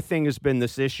offseason. The other thing has been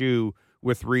this issue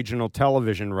with regional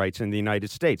television rights in the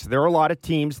United States. There are a lot of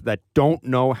teams that don't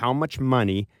know how much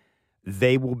money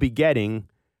they will be getting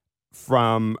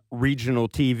from regional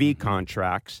TV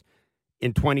contracts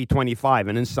in 2025,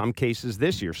 and in some cases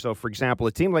this year. So, for example,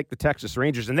 a team like the Texas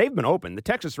Rangers, and they've been open. The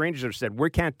Texas Rangers have said, we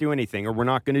can't do anything, or we're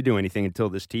not going to do anything until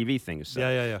this TV thing is set.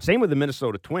 Yeah. Same with the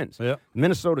Minnesota Twins. Yeah. The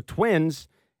Minnesota Twins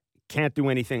can't do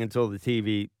anything until the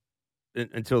TV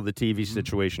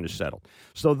situation is settled.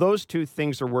 So those 2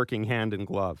 things are working hand in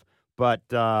glove. But,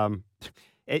 and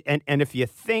if you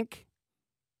think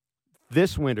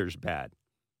this winter's bad,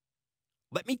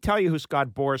 let me tell you who Scott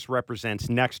Boras represents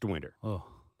next winter. Oh.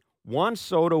 Juan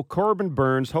Soto, Corbin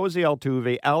Burns, Jose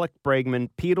Altuve, Alec Bregman,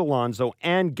 Pete Alonso,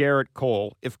 and Garrett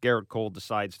Cole, if Garrett Cole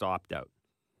decides to opt out.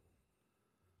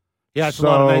 Yeah, it's a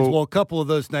lot of names. Well, a couple of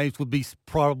those names would be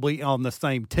probably on the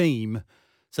same team,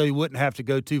 so you wouldn't have to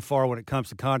go too far when it comes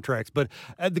to contracts. But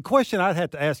the question I'd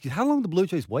have to ask you, how long do the Blue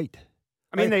Jays wait?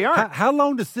 I mean, they aren't. How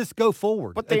long does this go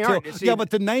forward? But they aren't. Yeah,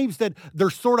 but the names that they're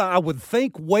sort of, I would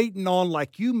think, waiting on,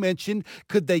 like you mentioned,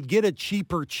 could they get a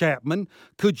cheaper Chapman?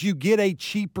 Could you get a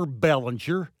cheaper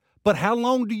Bellinger? But how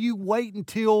long do you wait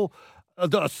until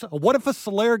what if a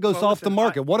Soler goes off the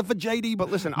market? What if a J.D.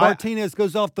 Martinez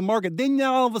goes off the market? Then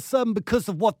all of a sudden, because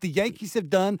of what the Yankees have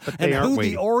done and who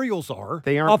the Orioles are,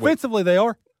 they aren't offensively they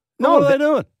are. No, what are they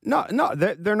doing? No,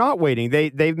 they're not waiting.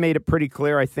 They've made it pretty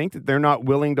clear, I think, that they're not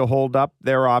willing to hold up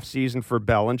their offseason for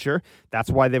Bellinger.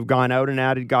 That's why they've gone out and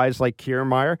added guys like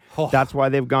Kiermaier. Oh. That's why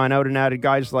they've gone out and added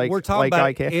guys like we're talking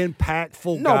about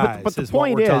impactful guys. But the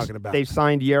point is, they've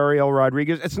signed Yariel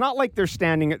Rodriguez. It's not like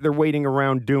they're waiting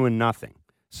around doing nothing.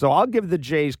 So I'll give the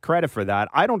Jays credit for that.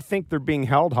 I don't think they're being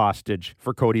held hostage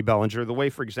for Cody Bellinger the way,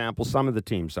 for example, some of the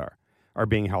teams are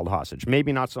being held hostage.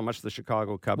 Maybe not so much the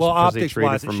Chicago Cubs because they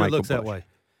traded for Michael looks Busch. That way.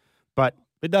 But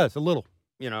it does a little,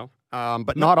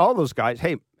 but not all those guys.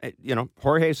 Hey,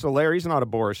 Jorge Soler, he's not a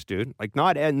Boras dude. Like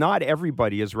not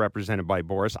everybody is represented by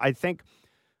Boras. I think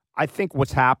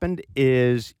what's happened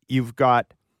is you've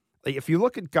got, if you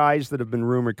look at guys that have been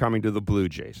rumored coming to the Blue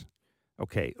Jays.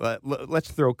 Okay,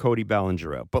 let's throw Cody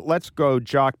Bellinger out, but let's go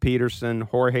Jock Peterson,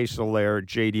 Jorge Soler,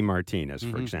 J.D. Martinez,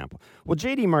 for example. Well,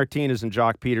 J.D. Martinez and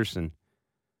Jock Peterson,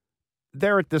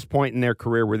 they're at this point in their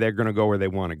career where they're going to go where they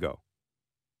want to go.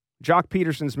 Jock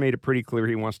Peterson's made it pretty clear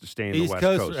he wants to stay in the West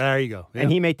Coast. There you go. Yeah.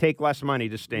 And he may take less money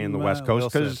to stay in the West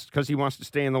Coast because he wants to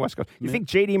stay in the West Coast. You think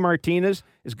J.D. Martinez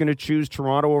is going to choose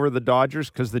Toronto over the Dodgers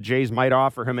because the Jays might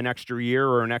offer him an extra year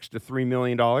or an extra $3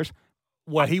 million?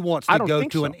 Well, he wants to go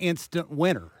to an instant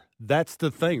winner. That's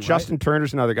the thing, right? Justin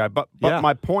Turner's another guy. But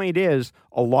my point is,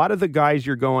 a lot of the guys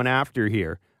you're going after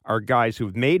here are guys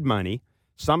who've made money.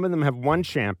 Some of them have won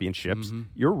championships. Mm-hmm.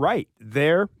 You're right.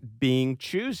 They're being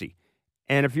choosy.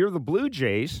 And if you're the Blue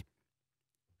Jays,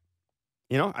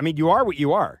 you are what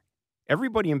you are.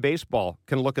 Everybody in baseball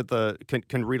can look at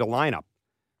can read a lineup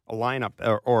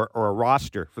or a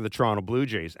roster for the Toronto Blue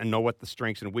Jays and know what the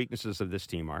strengths and weaknesses of this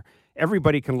team are.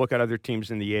 Everybody can look at other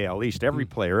teams in the AL East, every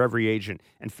player, every agent,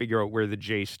 and figure out where the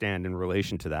Jays stand in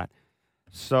relation to that.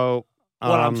 So,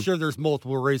 I'm sure there's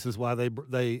multiple reasons why they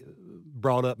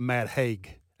brought up Matt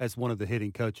Haig as one of the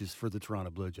hitting coaches for the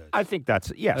Toronto Blue Jays. I think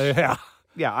that's yes. Yeah.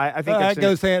 Yeah, I think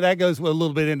that goes a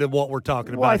little bit into what we're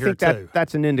talking about here, too. I think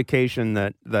that's an indication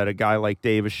that a guy like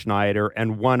Davis Schneider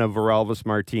and one of Elvis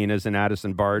Martinez and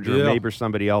Addison Barger, or maybe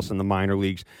somebody else in the minor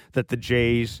leagues, that the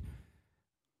Jays,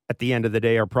 at the end of the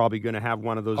day, are probably going to have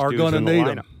one of those dudes in the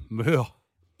lineup. Yeah.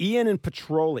 Ian and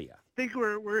Petrolia. I think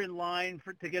we're in line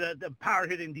to get a power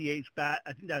hitting DH bat.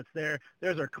 I think that's there.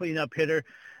 There's our cleanup hitter.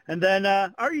 And then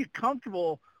are you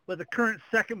comfortable with the current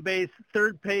second base,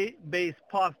 third base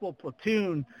possible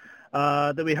platoon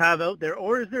that we have out there?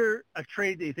 Or is there a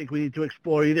trade that you think we need to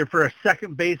explore, either for a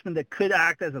second baseman that could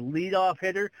act as a leadoff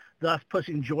hitter, thus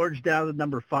pushing George down to the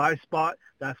number 5 spot?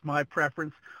 That's my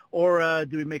preference. Or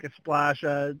do we make a splash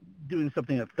doing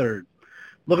something at third?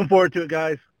 Looking forward to it,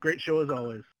 guys. Great show as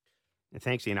always.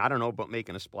 Thanks, Ian. I don't know about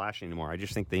making a splash anymore. I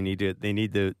just think they need to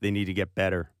get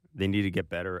better. They need to get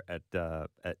better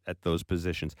at those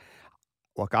positions.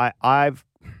 Look, I've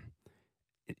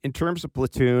in terms of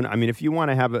platoon. I mean, if you want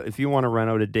to run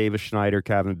out a Davis Schneider,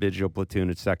 Kevin Biggio platoon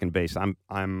at second base,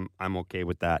 I'm okay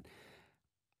with that.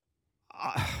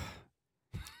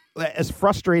 As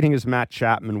frustrating as Matt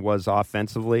Chapman was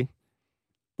offensively,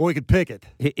 boy, he could pick it.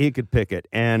 He could pick it,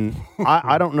 and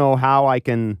I don't know how I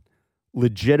can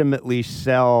legitimately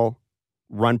sell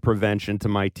run prevention to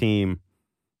my team.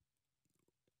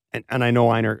 And I know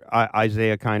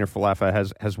Isaiah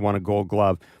Kiner-Falefa has won a Gold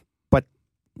Glove, but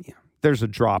there's a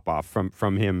drop off from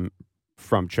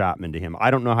Chapman to him.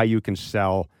 I don't know how you can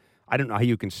sell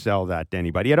that to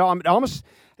anybody. It almost,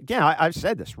 again, I've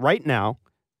said this right now.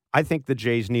 I think the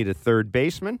Jays need a third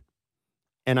baseman,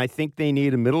 and I think they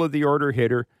need a middle of the order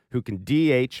hitter who can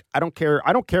DH. I don't care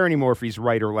anymore if he's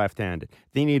right or left-handed.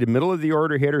 They need a middle of the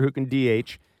order hitter who can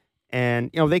DH,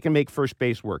 and they can make first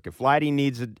base work. If Vladdy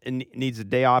needs a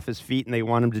day off his feet and they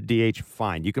want him to DH,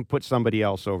 fine. You can put somebody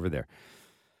else over there.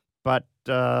 But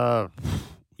I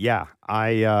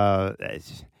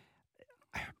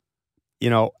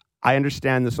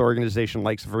understand this organization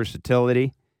likes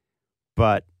versatility,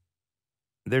 but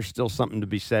there's still something to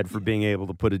be said for being able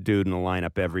to put a dude in the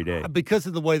lineup every day. Because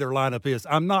of the way their lineup is,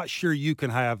 I'm not sure you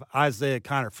can have Isaiah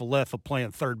Kiner-Falefa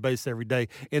playing third base every day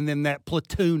and then that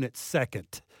platoon at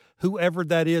second. Whoever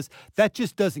that is, that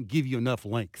just doesn't give you enough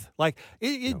length. Like,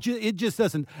 it just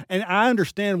doesn't. And I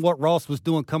understand what Ross was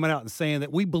doing, coming out and saying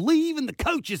that we believe in the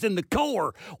coaches and the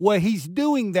core. Well, he's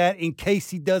doing that in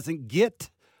case he doesn't get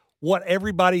what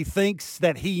everybody thinks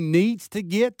that he needs to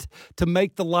get to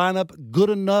make the lineup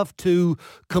good enough to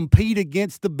compete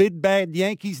against the big bad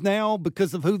Yankees now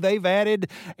because of who they've added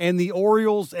and the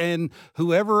Orioles and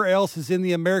whoever else is in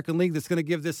the American League that's going to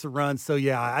give this a run. So,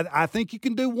 yeah, I think you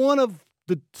can do one of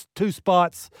the 2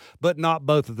 spots, but not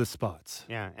both of the spots.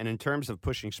 Yeah, and in terms of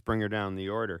pushing Springer down the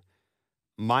order,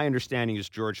 my understanding is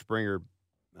George Springer,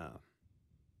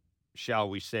 shall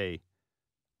we say,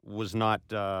 was not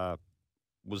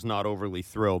overly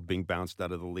thrilled being bounced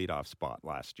out of the leadoff spot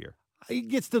last year. It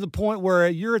gets to the point where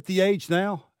you're at the age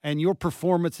now and your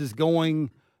performance is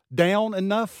going down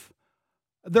enough.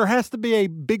 There has to be a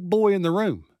big boy in the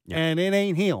room, and it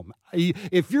ain't him.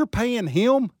 If you're paying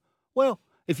him, well,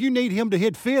 if you need him to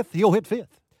hit 5th, he'll hit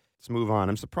 5th. Let's move on.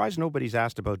 I'm surprised nobody's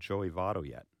asked about Joey Votto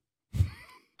yet.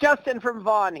 Justin from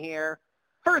Vaughan here.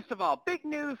 First of all, big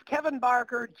news, Kevin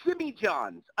Barker, Jimmy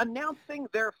John's announcing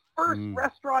their first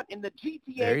restaurant in the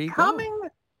GTA coming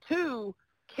to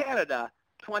Canada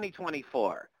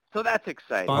 2024. So that's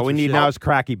exciting. All we need now is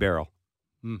Cracky Barrel.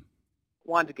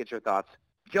 Wanted to get your thoughts.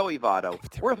 Joey Votto,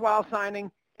 worthwhile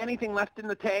signing, anything left in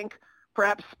the tank,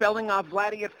 perhaps spelling off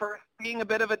Vladdy at first, being a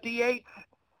bit of a D8,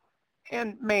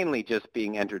 and mainly just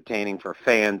being entertaining for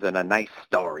fans and a nice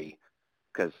story,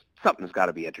 because something's got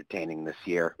to be this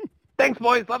year. Thanks,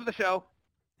 boys. Love the show.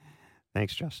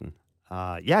 Thanks, Justin.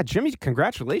 Jimmy,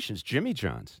 congratulations, Jimmy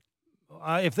John's.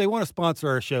 If they want to sponsor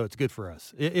our show, it's good for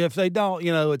us. If they don't,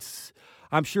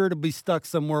 I'm sure it'll be stuck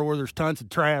somewhere where there's tons of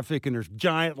traffic and there's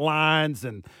giant lines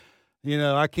and,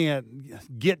 I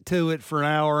can't get to it for an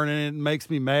hour and it makes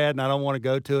me mad and I don't want to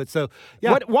go to it. So,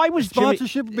 yeah, why was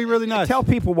sponsorship would be really nice. Tell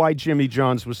people why Jimmy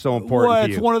John's was so important to you. Well,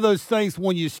 it's one of those things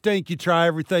when you stink, you try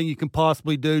everything you can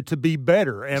possibly do to be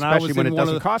better. And especially when it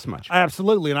doesn't cost much.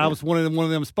 Absolutely. And I was one of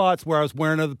them spots where I was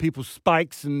wearing other people's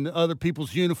spikes and other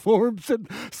people's uniforms and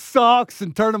socks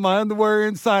and turning my underwear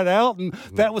inside out. And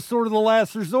that was sort of the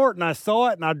last resort. And I saw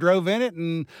it and I drove in it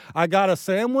and I got a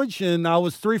sandwich and I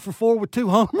was 3 for 4 with 2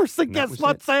 homers. And guess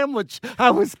what sandwich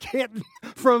I was getting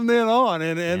from then on.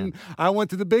 And I went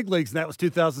to the big leagues, and that was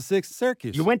 2006 in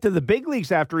Syracuse. You went to the big leagues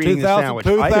after eating the sandwich.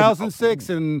 2006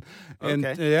 in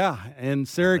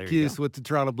Syracuse with the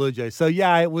Toronto Blue Jays. So,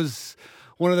 yeah, it was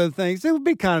one of the things. It would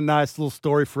be kind of nice little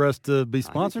story for us to be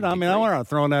sponsored. I mean, I'm not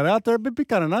throwing that out there, but it'd be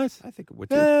kind of nice. I think it would.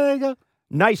 Yeah, there you go.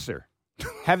 Nicer.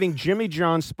 Having Jimmy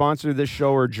John sponsor this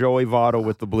show or Joey Votto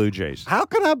with the Blue Jays. How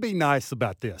can I be nice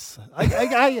about this?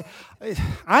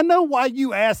 I know why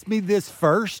you asked me this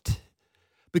first,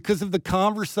 because of the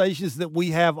conversations that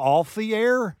we have off the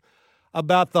air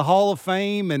about the Hall of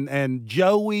Fame and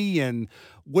Joey and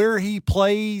where he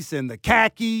plays and the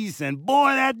khakis and boy,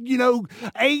 that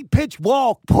 8-pitch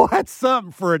walk, boy, that's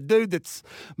something for a dude that's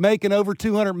making over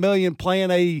 $200 million playing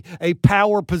a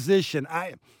power position.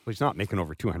 He's not making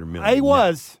over $200 million. He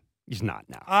was. He's not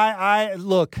now. I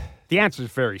look. The answer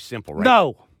is very simple, right?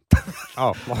 No.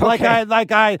 Oh,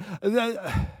 okay.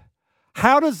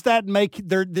 How does that make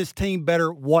this team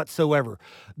better whatsoever?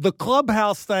 The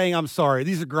clubhouse thing, I'm sorry,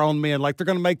 these are grown men. Like, they're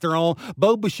going to make their own.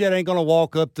 Bo Bichette ain't going to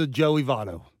walk up to Joey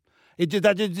Votto.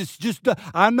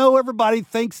 I know everybody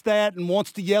thinks that and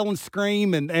wants to yell and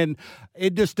scream, and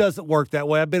it just doesn't work that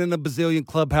way. I've been in a bazillion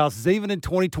clubhouses, even in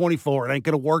 2024. It ain't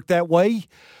going to work that way.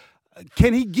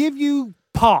 Can he give you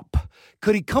pop?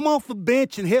 Could he come off the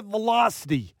bench and hit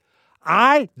velocity?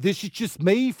 This is just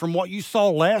me from what you saw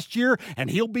last year, and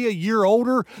he'll be a year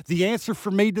older. The answer for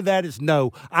me to that is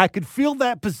no. I could fill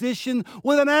that position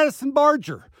with an Addison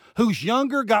Barger, who's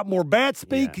younger, got more bat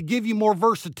speed, could give you more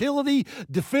versatility.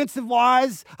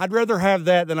 Defensive-wise, I'd rather have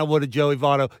that than I would a Joey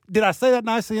Votto. Did I say that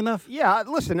nicely enough? Yeah,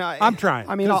 listen. I'm trying.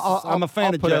 I mean, I'm a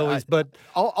fan of Joey's, but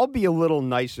I'll be a little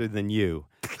nicer than you.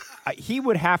 He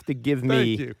would have to give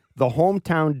me the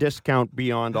hometown discount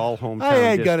beyond all hometown discounts.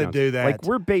 I ain't going to do that. Like,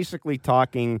 we're basically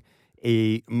talking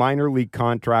a minor league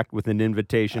contract with an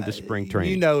invitation to spring training.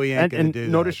 You know he ain't going to do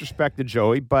that. No disrespect to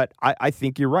Joey, but I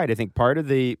think you're right. I think part of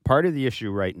the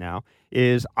issue right now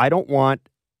is I don't want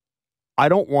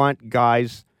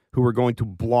guys who are going to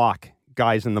block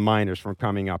guys in the minors from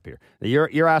coming up here.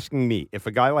 You're asking me if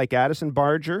a guy like Addison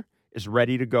Barger is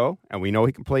ready to go, and we know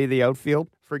he can play the outfield,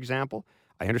 for example.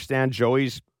 I understand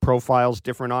Joey's profile's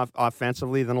different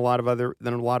offensively than a lot of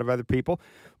other people,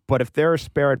 but if there are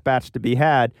spare at bats to be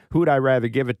had, who would I rather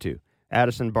give it to?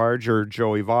 Addison Barger or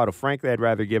Joey Votto? Frankly, I'd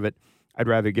rather give it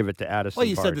to Addison. Well,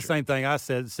 you Barger. said the same thing I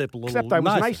said, except a little Except I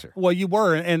was nicer. Well, you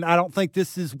were, and I don't think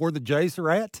this is where the Jays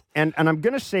are at. And I'm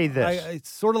going to say this. It's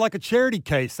sort of like a charity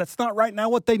case. That's not right now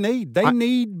what they need. They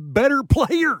need better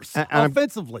players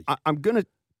offensively. I'm going to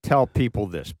tell people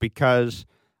this because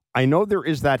I know there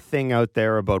is that thing out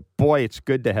there about, boy, it's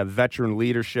good to have veteran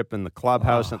leadership in the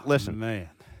clubhouse. And listen, man,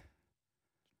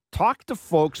 talk to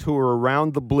folks who were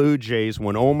around the Blue Jays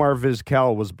when Omar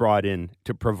Vizquel was brought in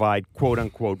to provide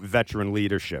quote-unquote veteran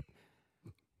leadership.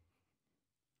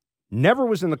 Never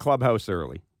was in the clubhouse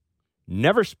early.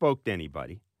 Never spoke to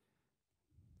anybody.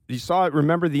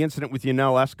 Remember the incident with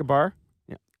Yunel Escobar?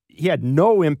 He had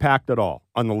no impact at all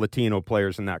on the Latino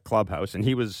players in that clubhouse. And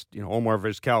he was, Omar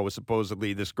Vizquel was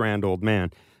supposedly this grand old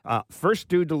man. First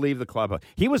dude to leave the clubhouse.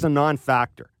 He was a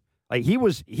non-factor. Like he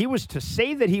was to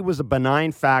say that he was a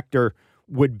benign factor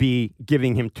would be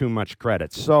giving him too much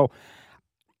credit. So,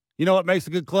 you know what makes a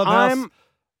good clubhouse?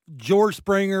 George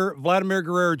Springer, Vladimir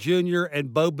Guerrero Jr.,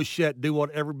 and Bo Bichette do what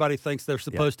everybody thinks they're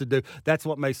supposed to do. That's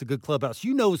what makes a good clubhouse.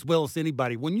 You know as well as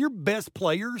anybody, when your best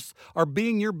players are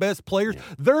being your best players,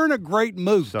 they're in a great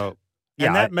mood. So,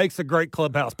 and that makes a great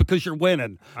clubhouse because you're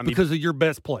winning because of your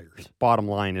best players. Bottom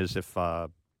line is if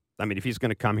he's going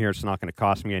to come here, it's not going to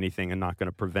cost me anything and not going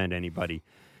to prevent anybody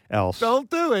else. Don't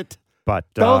do it. But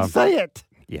don't say it.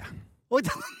 Yeah.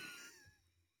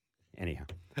 Anyhow.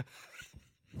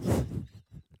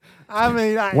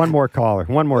 One more caller.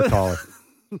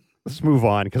 Let's move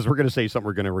on because we're going to say something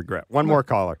we're going to regret. One more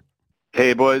caller.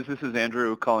 Hey, boys. This is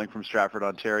Andrew calling from Stratford,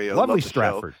 Ontario. Lovely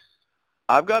Stratford.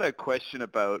 I've got a question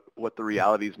about what the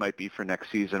realities might be for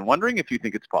next season. Wondering if you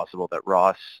think it's possible that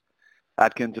Ross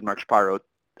Atkins and Mark Shapiro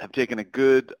have taken a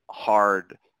good,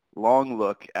 hard, long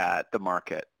look at the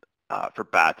market for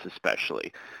bats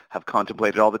especially, have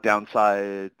contemplated all the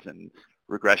downsides and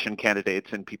regression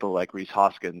candidates and people like Rhys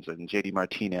Hoskins and J.D.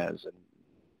 Martinez and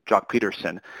Jock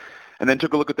Peterson, and then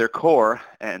took a look at their core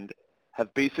and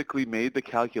have basically made the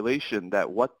calculation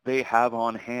that what they have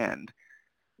on hand,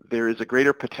 there is a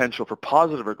greater potential for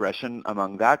positive regression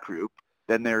among that group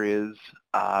than there is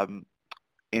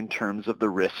in terms of the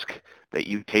risk that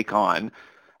you take on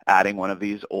adding one of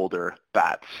these older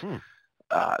bats.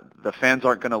 The fans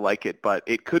aren't going to like it, but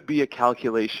it could be a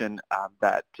calculation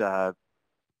that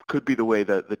could be the way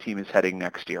that the team is heading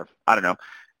next year. I don't know.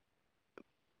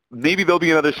 Maybe there'll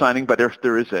be another signing, but if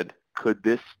there isn't, could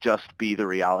this just be the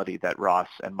reality that Ross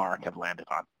and Mark have landed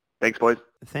on? Thanks, boys.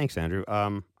 Thanks, Andrew.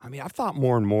 I've thought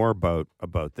more and more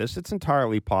about this. It's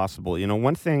entirely possible.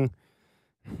 One thing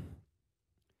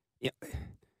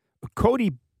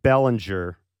Cody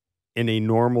Bellinger in a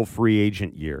normal free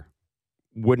agent year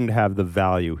wouldn't have the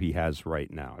value he has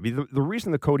right now. I mean, the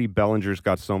reason that Cody Bellinger's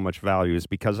got so much value is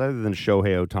because other than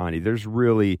Shohei Ohtani, there's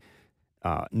really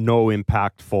no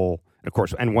impactful, of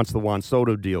course, and once the Juan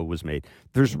Soto deal was made,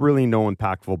 there's really no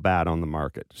impactful bat on the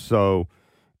market. So,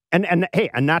 and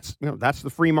that's that's the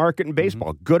free market in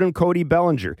baseball. Mm-hmm. Good on Cody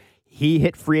Bellinger. He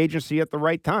hit free agency at the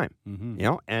right time,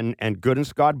 and good on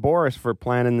Scott Boras for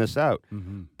planning this out.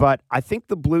 Mm-hmm. But I think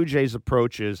the Blue Jays'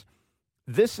 approach is,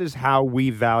 this is how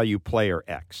we value player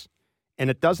X. And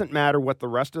it doesn't matter what the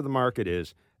rest of the market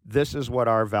is. This is what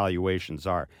our valuations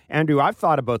are. Andrew, I've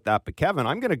thought about that, but Kevin,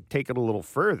 I'm going to take it a little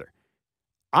further.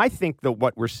 I think that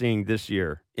what we're seeing this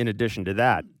year, in addition to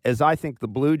that, is I think the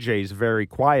Blue Jays very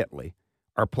quietly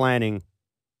are planning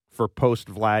for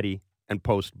post-Vladdy and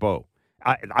post-Bo.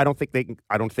 I don't think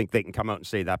they can come out and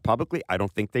say that publicly. I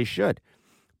don't think they should.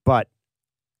 But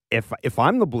if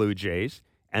I'm the Blue Jays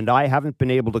and I haven't been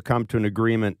able to come to an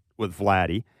agreement with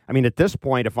Vladdy, I mean, at this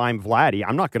point, if I'm Vladdy,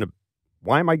 I'm not going to.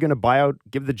 Why am I going to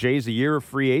give the Jays a year of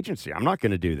free agency? I'm not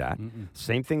going to do that. Mm-mm.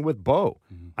 Same thing with Bo.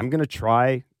 Mm-hmm. I'm going to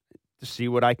try to see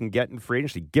what I can get in free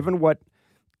agency. Given what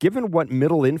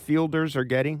middle infielders are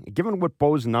getting, given what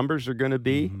Bo's numbers are going to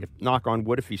be, if, knock on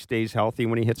wood, if he stays healthy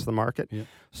when he hits the market. Yeah.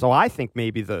 So I think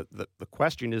maybe the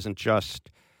question isn't just,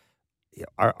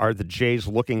 are the Jays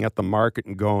looking at the market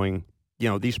and going,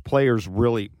 these players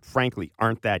really, frankly,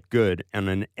 aren't that good, and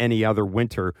in any other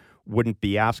winter wouldn't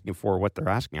be asking for what they're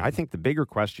asking. I think the bigger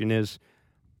question is,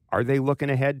 are they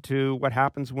looking ahead to what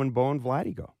happens when Bo and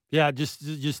Vladdy go? Yeah, just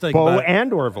think Bo about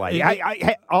and or Vladdy.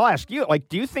 I'll ask you,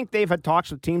 do you think they've had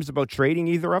talks with teams about trading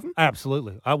either of them?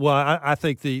 Absolutely. I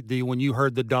think the when you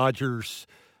heard the Dodgers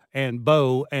and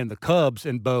Bo and the Cubs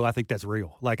and Bo, I think that's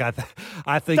real. I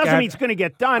think doesn't mean it's going to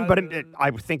get done, but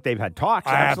I think they've had talks.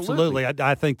 Absolutely.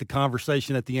 I think the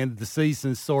conversation at the end of the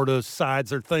season, sort of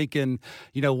sides are thinking,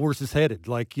 where's this headed?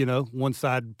 One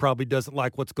side probably doesn't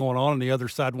like what's going on, and the other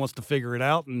side wants to figure it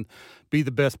out and be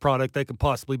the best product they can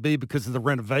possibly be because of the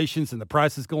renovations and the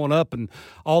prices going up and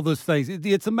all those things.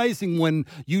 It's amazing when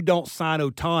you don't sign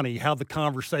Ohtani, how the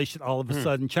conversation all of a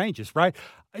sudden changes, right?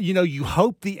 You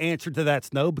hope the answer to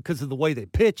that's no because of the way they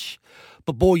pitch.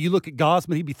 But, boy, you look at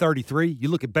Gausman, he'd be 33. You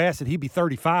look at Bassett, he'd be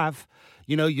 35.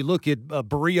 You look at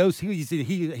Barrios,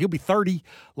 he'll be 30.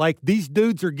 These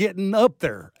dudes are getting up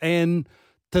there. And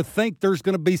to think there's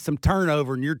going to be some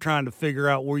turnover and you're trying to figure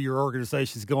out where your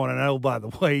organization's going. And, oh, by the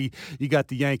way, you got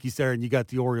the Yankees there and you got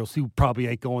the Orioles who probably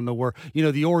ain't going nowhere.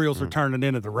 The Orioles are turning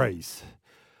into the Rays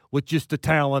with just the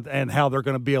talent and how they're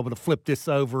going to be able to flip this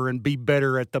over and be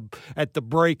better at the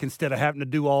break instead of having to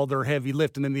do all their heavy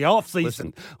lifting in the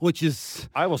offseason, which is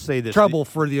I will say this, trouble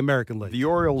for the American League. The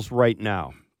Orioles right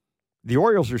now, the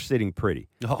Orioles are sitting pretty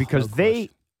because the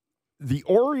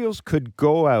Orioles could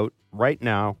go out right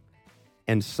now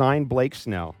and sign Blake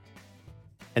Snell,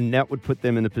 and that would put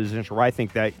them in a position where I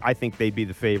think they'd be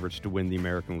the favorites to win the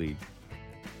American League.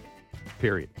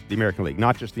 Period. The American League,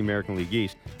 not just the American League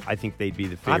East. I think they'd be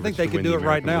the favorites. I think they could do it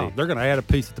right now. They're going to add a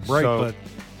piece at the break,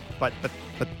 but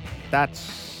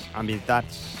that's.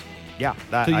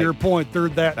 To your point, they're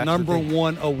that number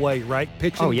one away, right?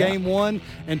 Pitching game 1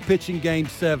 and pitching game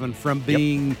 7 from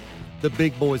being the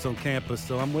big boys on campus.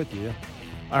 So I'm with you.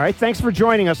 All right, thanks for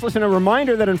joining us. Listen, a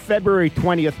reminder that on February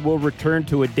 20th, we'll return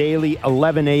to a daily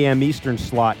 11 a.m. Eastern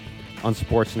slot on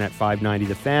Sportsnet 590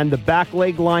 The Fan. The back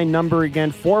leg line number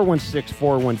again,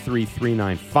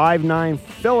 416-413-3959.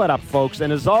 Fill it up, folks.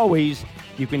 And as always,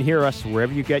 you can hear us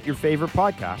wherever you get your favorite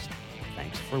podcast.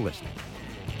 Thanks for listening.